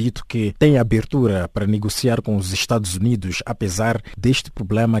 teria dito que tem abertura para negociar com os Estados Unidos, apesar deste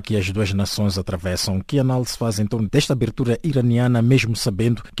problema que as duas nações atravessam. Que análise faz então desta abertura iraniana, mesmo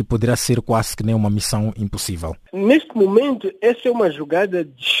sabendo que poderá ser quase que nem uma missão impossível? Neste momento, essa é uma jogada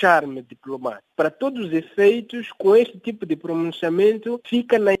de charme diplomático. Para todos os efeitos, com este tipo de pronunciamento,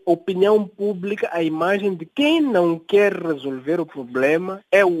 fica na opinião pública a imagem de quem não quer resolver o problema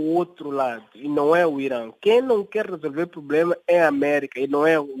é o outro lado, e não é o Irão. Quem não quer resolver o problema é a América, e não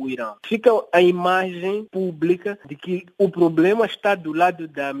é o Irão. Fica a imagem pública de que o problema está do lado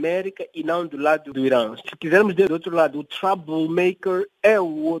da América e não do lado do Irão. Se quisermos dizer do outro lado, o troublemaker é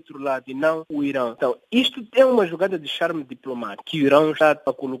o outro lado e não o Irão. Então, isto é uma jogada de charme diplomático que o Irão está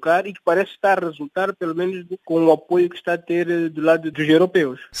a colocar e que parece estar a resultar, pelo menos, com o apoio que está a ter do lado dos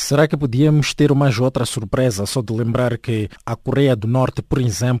europeus. Será que podíamos ter uma outra surpresa, só de lembrar que a Coreia do Norte, por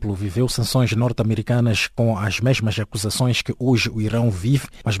exemplo, viveu sanções norte-americanas com as mesmas acusações que hoje o Irão vive,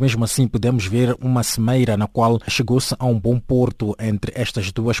 mas mesmo assim podemos ver uma cimeira na qual chegou-se a um bom porto entre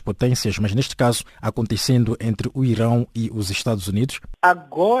estas duas potências, mas neste caso acontecendo entre o Irão e os Estados Unidos?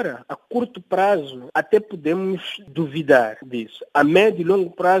 Agora, a curto prazo, até podemos duvidar disso. A médio e longo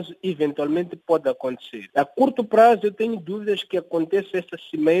prazo, eventualmente, pode acontecer. A curto prazo, eu tenho dúvidas que aconteça esta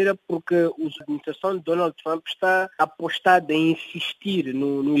cimeira porque a administração de Donald Trump está apostada em insistir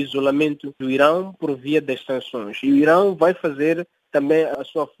no isolamento do Irão por via das sanções. E o Irão vai fazer também a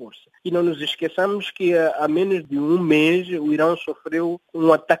sua força. E não nos esqueçamos que há menos de um mês o Irão sofreu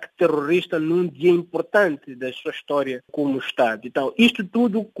um ataque terrorista num dia importante da sua história como Estado. Então, isto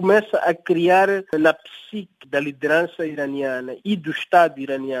tudo começa a criar na psique da liderança iraniana e do Estado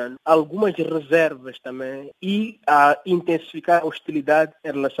iraniano algumas reservas também e a intensificar a hostilidade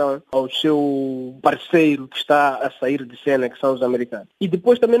em relação ao seu parceiro que está a sair de cena, que são os americanos. E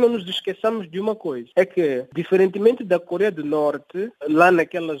depois também não nos esqueçamos de uma coisa, é que, diferentemente da Coreia do Norte, onde, lá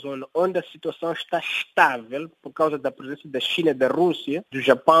naquela zona, onde a situação está estável por causa da presença da China, da Rússia, do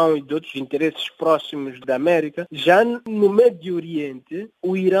Japão e de outros interesses próximos da América, já no Médio Oriente,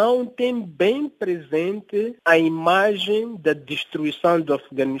 o Irão tem bem presente a imagem da destruição do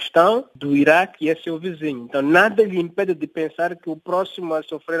Afeganistão, do Iraque e é seu vizinho. Então, nada lhe impede de pensar que o próximo a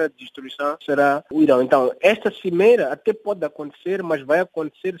sofrer a destruição será o Irão. Então, esta cimeira até pode acontecer, mas vai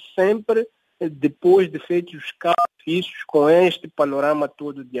acontecer sempre depois de feitos os cálculos com este panorama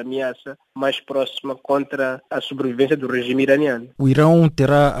todo de ameaça mais próxima contra a sobrevivência do regime iraniano. O Irão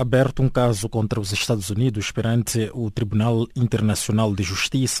terá aberto um caso contra os Estados Unidos perante o Tribunal Internacional de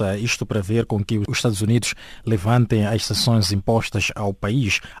Justiça, isto para ver com que os Estados Unidos levantem as sanções impostas ao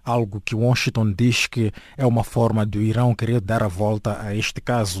país, algo que Washington diz que é uma forma do Irão querer dar a volta a este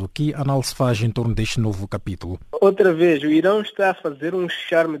caso. Que análise faz em torno deste novo capítulo? Outra vez, o Irão está a fazer um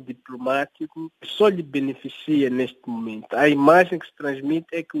charme diplomático que só lhe beneficia neste momento. A imagem que se transmite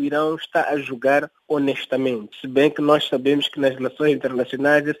é que o Irão está a jogar honestamente. Se bem que nós sabemos que nas relações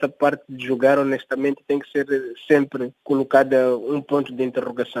internacionais essa parte de jogar honestamente tem que ser sempre colocada um ponto de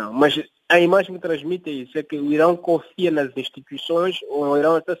interrogação. Mas a imagem que transmite é isso, é que o Irão confia nas instituições, o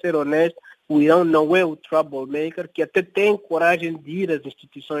Irão está a ser honesto, o Irão não é o troublemaker que até tem coragem de ir às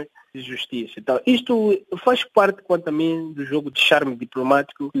instituições de justiça. Então, isto faz parte, quanto a mim, do jogo de charme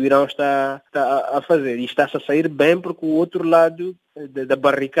diplomático que o Irão está a fazer. E está-se a sair bem porque o outro lado da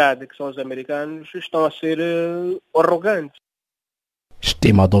barricada, que são os americanos, estão a ser arrogantes.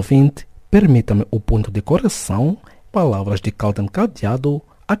 Estimado ouvinte, permita-me o ponto de correção, palavras de Calden Cadeado,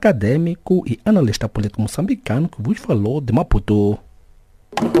 acadêmico e analista político moçambicano que vos falou de Maputo.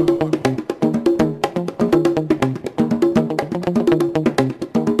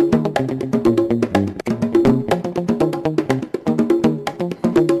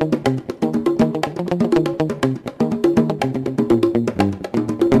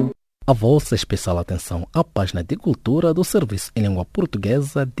 A vossa especial atenção à página de cultura do Serviço em Língua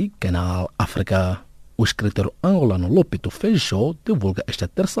Portuguesa de Canal África. O escritor angolano Lopito Feijó divulga esta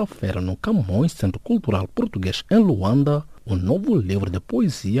terça-feira no Camões Centro Cultural Português em Luanda um novo livro de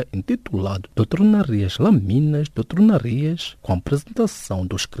poesia intitulado Doutrinarias Laminas Doutrinarias, com a apresentação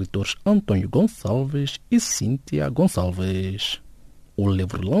dos escritores Antônio Gonçalves e Cíntia Gonçalves. O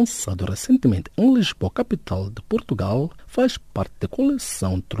livro, lançado recentemente em Lisboa, capital de Portugal, faz parte da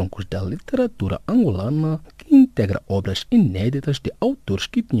coleção Troncos da Literatura Angolana, que integra obras inéditas de autores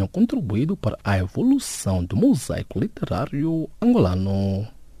que tinham contribuído para a evolução do mosaico literário angolano.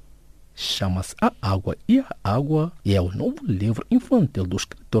 Chama-se A Água e é o novo livro infantil do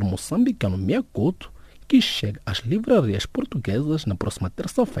escritor moçambicano Miyakoto, que chega às livrarias portuguesas na próxima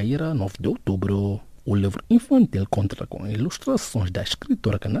terça-feira, 9 de outubro. O livro infantil conta com ilustrações da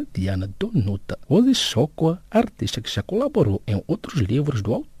escritora canadiana Donuta Ozishokwa, artista que já colaborou em outros livros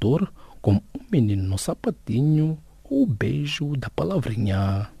do autor, como Um Menino no Sapatinho ou O Beijo da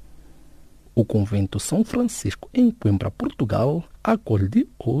Palavrinha. O Convento São Francisco, em Coimbra, Portugal, acolhe de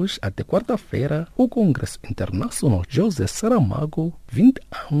hoje até quarta-feira o Congresso Internacional José Saramago, 20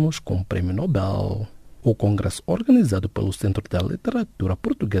 anos com o Prêmio Nobel. O congresso, organizado pelo Centro da Literatura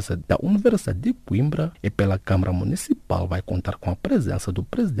Portuguesa da Universidade de Coimbra e pela Câmara Municipal, vai contar com a presença do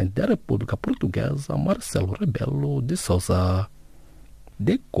Presidente da República Portuguesa, Marcelo Rebelo de Sousa.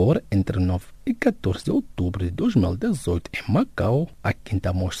 Decorre entre 9 e 14 de outubro de 2018 em Macau a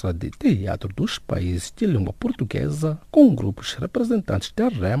 5ª Mostra de Teatro dos Países de Língua Portuguesa, com grupos representantes da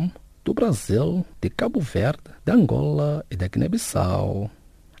REM, do Brasil, de Cabo Verde, da Angola e da Guiné-Bissau.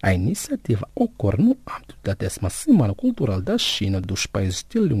 A iniciativa ocorre no âmbito da 10ª Semana Cultural da China dos Países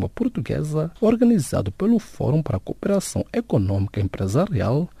de Língua Portuguesa, organizado pelo Fórum para a Cooperação Econômica e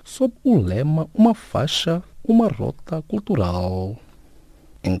Empresarial, sob o lema Uma Faixa, uma Rota Cultural.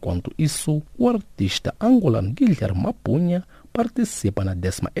 Enquanto isso, o artista angolano Guilherme Mapunha participa na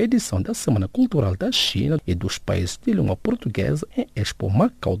 10ª edição da Semana Cultural da China e dos Países de Língua Portuguesa em Expo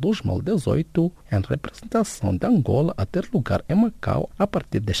Macau 2018, em representação de Angola a ter lugar em Macau a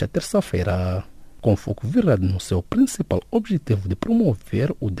partir desta terça-feira, com foco virado no seu principal objetivo de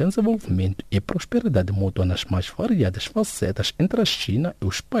promover o desenvolvimento e prosperidade mútua nas mais variadas facetas entre a China e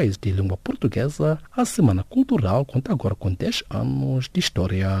os países de língua portuguesa. A Semana Cultural conta agora com 10 anos de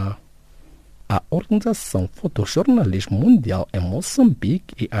história. A Organização Fotojornalismo Mundial em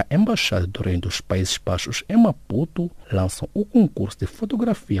Moçambique e a Embaixada do Reino dos Países Baixos em Maputo lançam o concurso de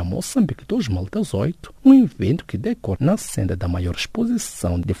fotografia Moçambique 2018, um evento que decorre na senda da maior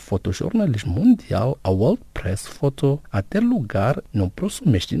exposição de fotojornalismo mundial, a World Press Photo, a ter lugar no próximo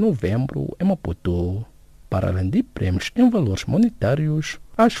mês de novembro em Maputo. Para além de prêmios em valores monetários,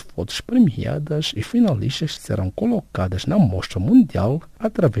 as fotos premiadas e finalistas serão colocadas na Mostra Mundial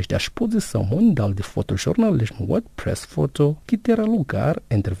através da Exposição Mundial de Fotojornalismo WordPress Photo, que terá lugar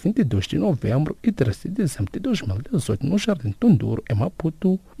entre 22 de novembro e 13 de dezembro de 2018 no Jardim Tunduro, em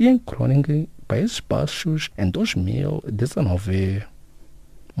Maputo, e em Groningen, Países Baixos, em 2019.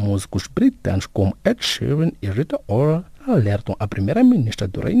 Músicos britânicos como Ed Sheeran e Rita Ora alertam a primeira-ministra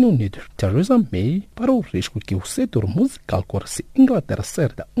do Reino Unido, Theresa May, para o risco que o setor musical corre se Inglaterra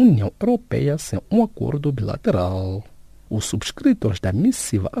sair da União Europeia sem um acordo bilateral. Os subscritores da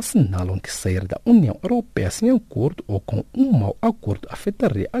missiva assinalam que sair da União Europeia sem acordo ou com um mau acordo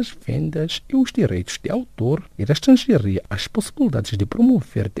afetaria as vendas e os direitos de autor e restringiria as possibilidades de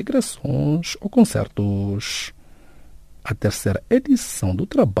promover integrações ou concertos. A terceira edição do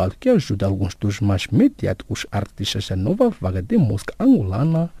trabalho, que ajuda alguns dos mais mediáticos artistas da nova vaga de música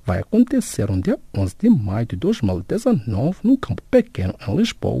angolana, vai acontecer no dia 11 de maio de 2019 no Campo Pequeno, em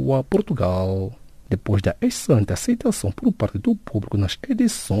Lisboa, Portugal. Depois da excelente aceitação por parte do público nas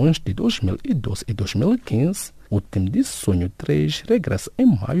edições de 2012 e 2015, o time de Sonho 3 regressa em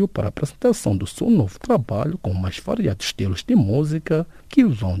maio para a apresentação do seu novo trabalho com mais variados estilos de música que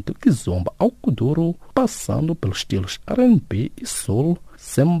vão do kizomba ao kuduro, passando pelos estilos R&B e soul,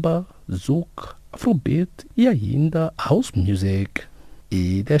 samba, zouk, afrobeat e ainda house music.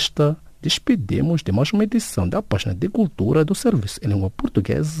 E desta despedimos de mais uma edição da página de cultura do Serviço em Língua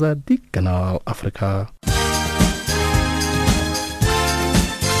Portuguesa de Canal África.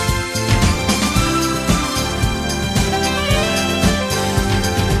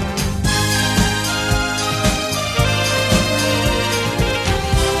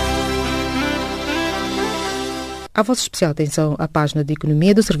 A vossa especial atenção à página de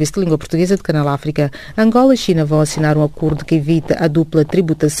economia do Serviço de Língua Portuguesa de Canal África. Angola e China vão assinar um acordo que evita a dupla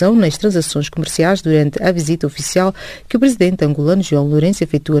tributação nas transações comerciais durante a visita oficial que o presidente angolano João Lourenço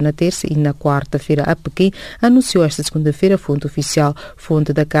efetua na terça e na quarta-feira a Pequim, anunciou esta segunda-feira a fonte oficial.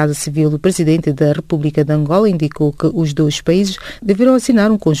 Fonte da Casa Civil do presidente da República de Angola indicou que os dois países deverão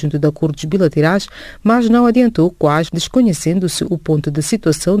assinar um conjunto de acordos bilaterais, mas não adiantou quais, desconhecendo-se o ponto de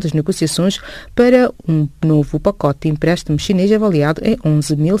situação das negociações para um novo pacote de empréstimo chinês avaliado em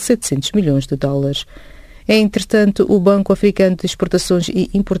 11.700 milhões de dólares. Entretanto, o Banco Africano de Exportações e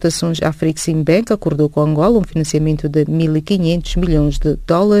Importações Afreximbank acordou com Angola um financiamento de 1.500 milhões de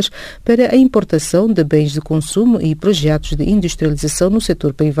dólares para a importação de bens de consumo e projetos de industrialização no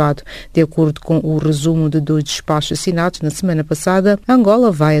setor privado. De acordo com o resumo de 2 despachos assinados na semana passada,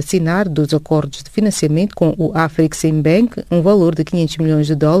 Angola vai assinar 2 acordos de financiamento com o Afreximbank, um valor de 500 milhões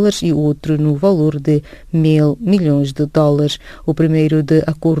de dólares e outro no valor de 1.000 milhões de dólares. O primeiro, de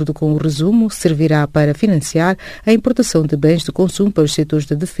acordo com o resumo, servirá para financiar a importação de bens de consumo para os setores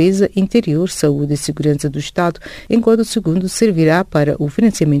da defesa, interior, saúde e segurança do Estado, enquanto o segundo servirá para o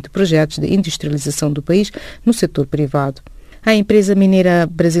financiamento de projetos de industrialização do país no setor privado. A empresa mineira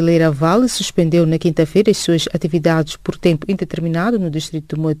brasileira Vale suspendeu na quinta-feira as suas atividades por tempo indeterminado no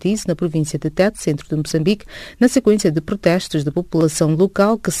distrito de Moatize, na província de Tete, centro de Moçambique, na sequência de protestos da população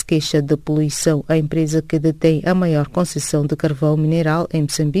local que se queixa de poluição. A empresa, que detém a maior concessão de carvão mineral em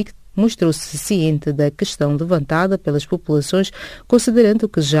Moçambique, mostrou-se ciente da questão levantada pelas populações, considerando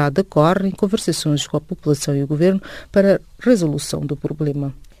que já decorrem conversações com a população e o governo para a resolução do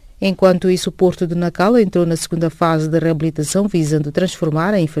problema. Enquanto isso, o Porto de Nacala entrou na segunda fase de reabilitação, visando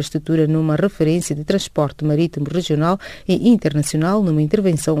transformar a infraestrutura numa referência de transporte marítimo regional e internacional, numa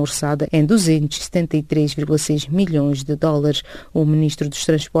intervenção orçada em 273,6 milhões de dólares. O ministro dos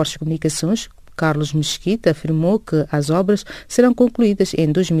Transportes e Comunicações, Carlos Mesquita, afirmou que as obras serão concluídas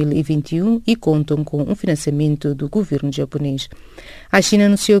em 2021 e contam com um financiamento do governo japonês. A China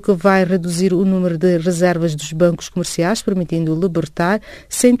anunciou que vai reduzir o número de reservas dos bancos comerciais, permitindo libertar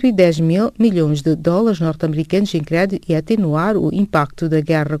 110 mil milhões de dólares norte-americanos em crédito e atenuar o impacto da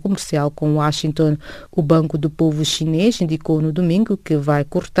guerra comercial com Washington. O Banco do Povo Chinês indicou no domingo que vai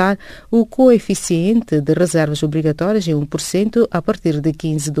cortar o coeficiente de reservas obrigatórias em 1% a partir de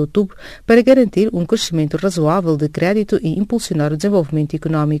 15 de outubro para garantir um crescimento razoável de crédito e impulsionar o desenvolvimento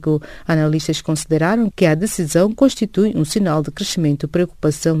econômico. Analistas consideraram que a decisão constitui um sinal de crescimento e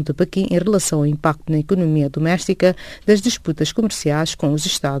preocupação de Pequim em relação ao impacto na economia doméstica das disputas comerciais com os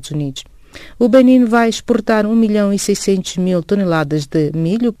Estados Unidos. O Benin vai exportar 1.600.000 toneladas de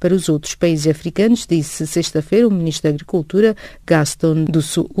milho para os outros países africanos, disse sexta-feira o ministro da Agricultura, Gaston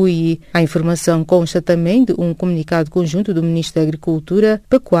Dussuuyi. A informação consta também de um comunicado conjunto do ministro da Agricultura,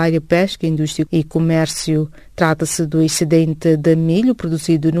 Pecuária, Pesca, Indústria e Comércio. Trata-se do excedente de milho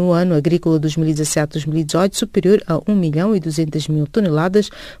produzido no ano agrícola 2017-2018, superior a 1.200.000 toneladas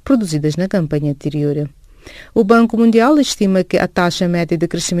produzidas na campanha anterior. O Banco Mundial estima que a taxa média de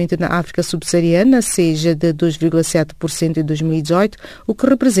crescimento na África subsaariana seja de 2,7% em 2018, o que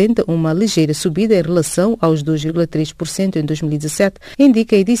representa uma ligeira subida em relação aos 2,3% em 2017,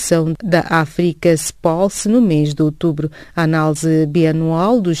 indica a edição da Africa Pulse no mês de outubro. A análise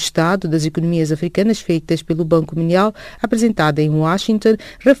bianual do estado das economias africanas feitas pelo Banco Mundial, apresentada em Washington,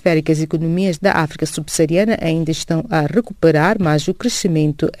 refere que as economias da África subsaariana ainda estão a recuperar, mas o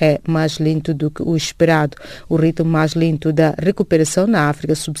crescimento é mais lento do que o esperado. O ritmo mais lento da recuperação na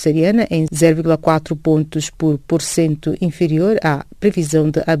África subsaariana, em 0,4 pontos por cento inferior à previsão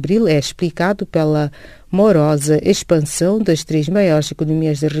de abril, é explicado pela morosa expansão das 3 maiores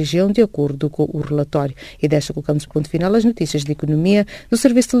economias da região, de acordo com o relatório. E desta colocamos ponto final às notícias de economia do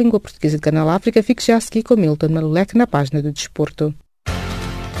Serviço de Língua Portuguesa de Canal África. Fique já a seguir com Milton Malulek na página do Desporto.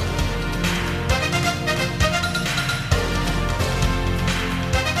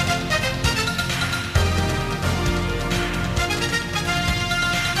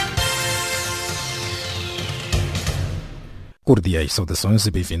 Cordiais saudações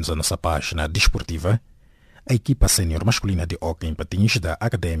e bem-vindos à nossa página desportiva. A equipa sénior masculina de hóquei em patins da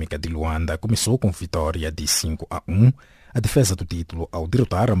Académica de Luanda começou com vitória de 5-1, a defesa do título ao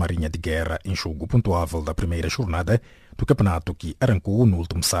derrotar a Marinha de Guerra em jogo pontuável da primeira jornada do campeonato que arrancou no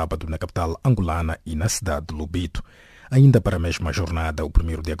último sábado na capital angolana e na cidade de Lobito. Ainda para a mesma jornada, o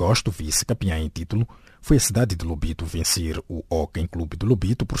 1º de agosto, vice-campeã em título, foi a cidade de Lobito vencer o Hóquei Clube de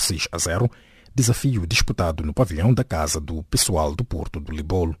Lobito por 6-0, desafio disputado no pavilhão da casa do pessoal do Porto do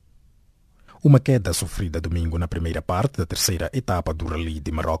Libolo. Uma queda sofrida domingo na primeira parte da terceira etapa do Rally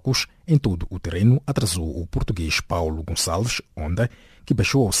de Marrocos em todo o terreno atrasou o português Paulo Gonçalves Honda, que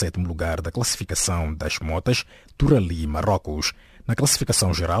baixou ao 7º lugar da classificação das motas do Rally Marrocos. Na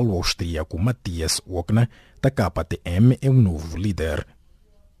classificação geral, o austríaco Matthias Wagner, da KTM, é o novo líder.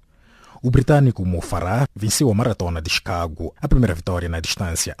 O britânico Mo Farah venceu a maratona de Chicago, a primeira vitória na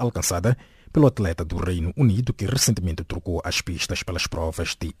distância alcançada pelo atleta do Reino Unido, que recentemente trocou as pistas pelas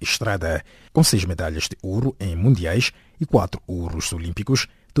provas de estrada, com 6 medalhas de ouro em mundiais e 4 ouros olímpicos,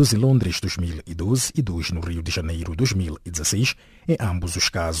 2 em Londres 2012 e 2 no Rio de Janeiro 2016, em ambos os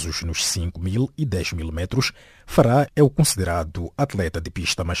casos nos 5.000 e 10.000 metros. Farah é o considerado atleta de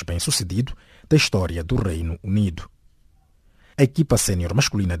pista mais bem-sucedido da história do Reino Unido. A equipa sénior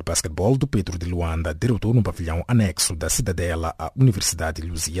masculina de basquetebol do Pedro de Luanda derrotou no pavilhão anexo da Cidadela a Universidade de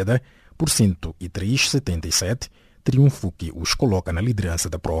Lusíada por 103-77, triunfo que os coloca na liderança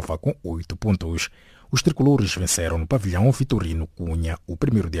da prova com 8 pontos. Os tricolores venceram no pavilhão Vitorino Cunha o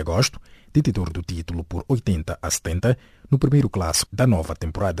 1º de agosto, detentor do título por 80-70, no primeiro clássico da nova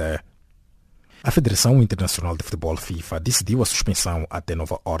temporada. A Federação Internacional de Futebol FIFA decidiu a suspensão até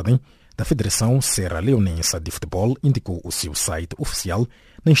nova ordem da Federação Serra-Leonense de Futebol, indicou o seu site oficial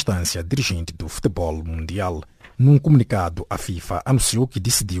na instância dirigente do futebol mundial. Num comunicado, a FIFA anunciou que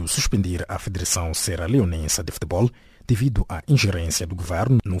decidiu suspender a Federação Serra-Leonense de Futebol devido à ingerência do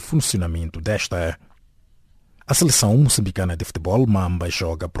governo no funcionamento desta. A seleção moçambicana de futebol, Mamba,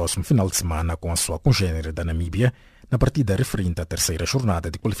 joga próximo final de semana com a sua congênere da Namíbia na partida referente à terceira jornada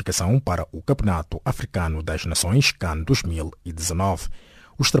de qualificação para o Campeonato Africano das Nações CAN 2019.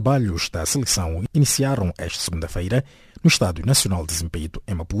 Os trabalhos da seleção iniciaram esta segunda-feira no Estádio Nacional de Desempenho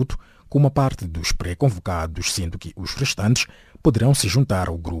em Maputo, com uma parte dos pré-convocados, sendo que os restantes poderão se juntar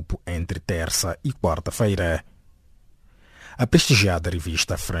ao grupo entre terça e quarta-feira. A prestigiada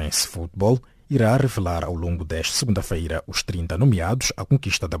revista France Football irá revelar ao longo desta segunda-feira os 30 nomeados à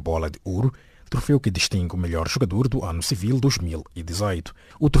conquista da Bola de Ouro, troféu que distingue o melhor jogador do ano civil 2018.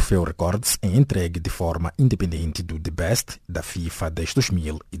 O troféu Records é entregue de forma independente do The Best da FIFA desde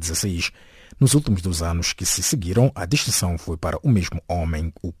 2016. Nos últimos 2 anos que se seguiram, a distinção foi para o mesmo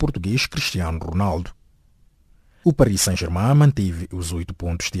homem, o português Cristiano Ronaldo. O Paris Saint-Germain manteve os 8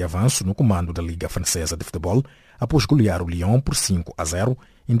 pontos de avanço no comando da Liga Francesa de Futebol após golear o Lyon por 5-0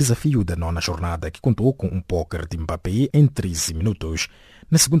 em desafio da 9ª jornada, que contou com um póquer de Mbappé em 13 minutos.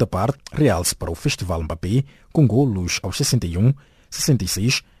 Na segunda parte, realce para o Festival Mbappé com golos aos 61,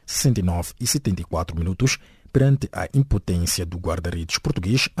 66, 69 e 74 minutos perante a impotência do guarda-redes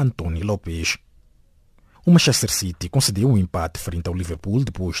português António Lopes. O Manchester City concedeu um empate frente ao Liverpool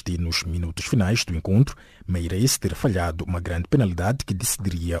depois de, nos minutos finais do encontro, Meirelles ter falhado uma grande penalidade que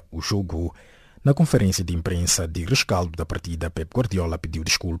decidiria o jogo. Na conferência de imprensa de rescaldo da partida, Pep Guardiola pediu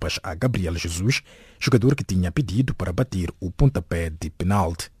desculpas a Gabriel Jesus, jogador que tinha pedido para bater o pontapé de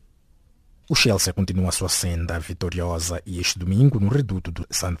penalti. O Chelsea continua sua senda vitoriosa e este domingo, no reduto do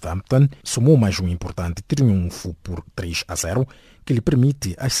Southampton, somou mais um importante triunfo por 3-0, que lhe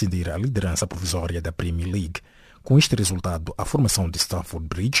permite ascender à liderança provisória da Premier League. Com este resultado, a formação de Stamford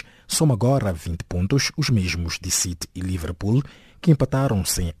Bridge soma agora 20 pontos, os mesmos de City e Liverpool, que empataram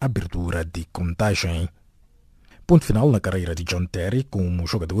sem abertura de contagem. Ponto final na carreira de John Terry como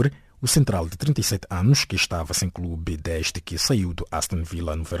jogador. O central de 37 anos, que estava sem clube desde que saiu do Aston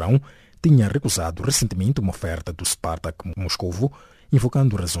Villa no verão, tinha recusado recentemente uma oferta do Spartak Moscovo,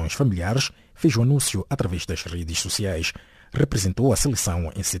 invocando razões familiares, fez o anúncio através das redes sociais. Representou a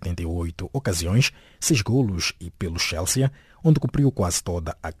seleção em 78 ocasiões, 6 golos e pelo Chelsea, onde cumpriu quase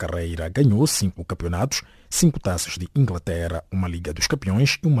toda a carreira. Ganhou 5 campeonatos, 5 taças de Inglaterra, uma Liga dos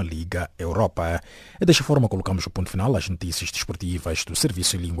Campeões e uma Liga Europa. E desta forma colocamos o ponto final às notícias desportivas do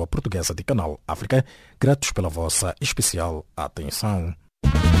Serviço em Língua Portuguesa de Canal África. Gratos pela vossa especial atenção.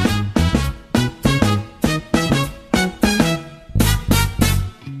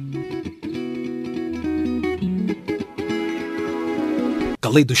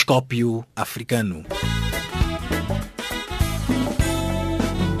 Caleidoscópio africano.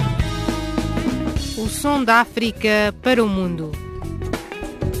 O som da África para o mundo.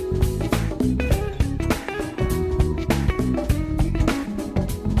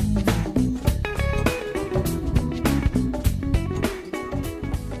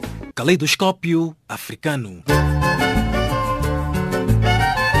 Caleidoscópio africano.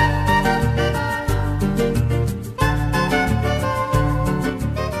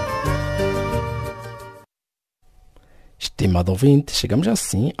 Estimado ouvinte, chegamos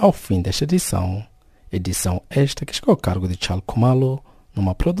assim ao fim desta edição. Edição esta que chegou ao cargo de Charles Kumalo,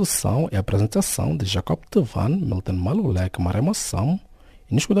 numa produção e apresentação de Jacob Tevan, Milton Malulek, Maremo Sam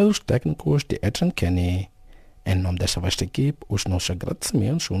e nos cuidados técnicos de Adrian Kenny. Em nome desta vasta equipe, os nossos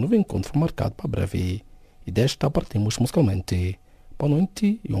agradecimentos. Um novo encontro foi marcado para breve e desta partimos musicalmente. Boa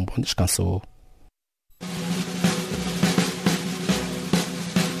noite e um bom descanso.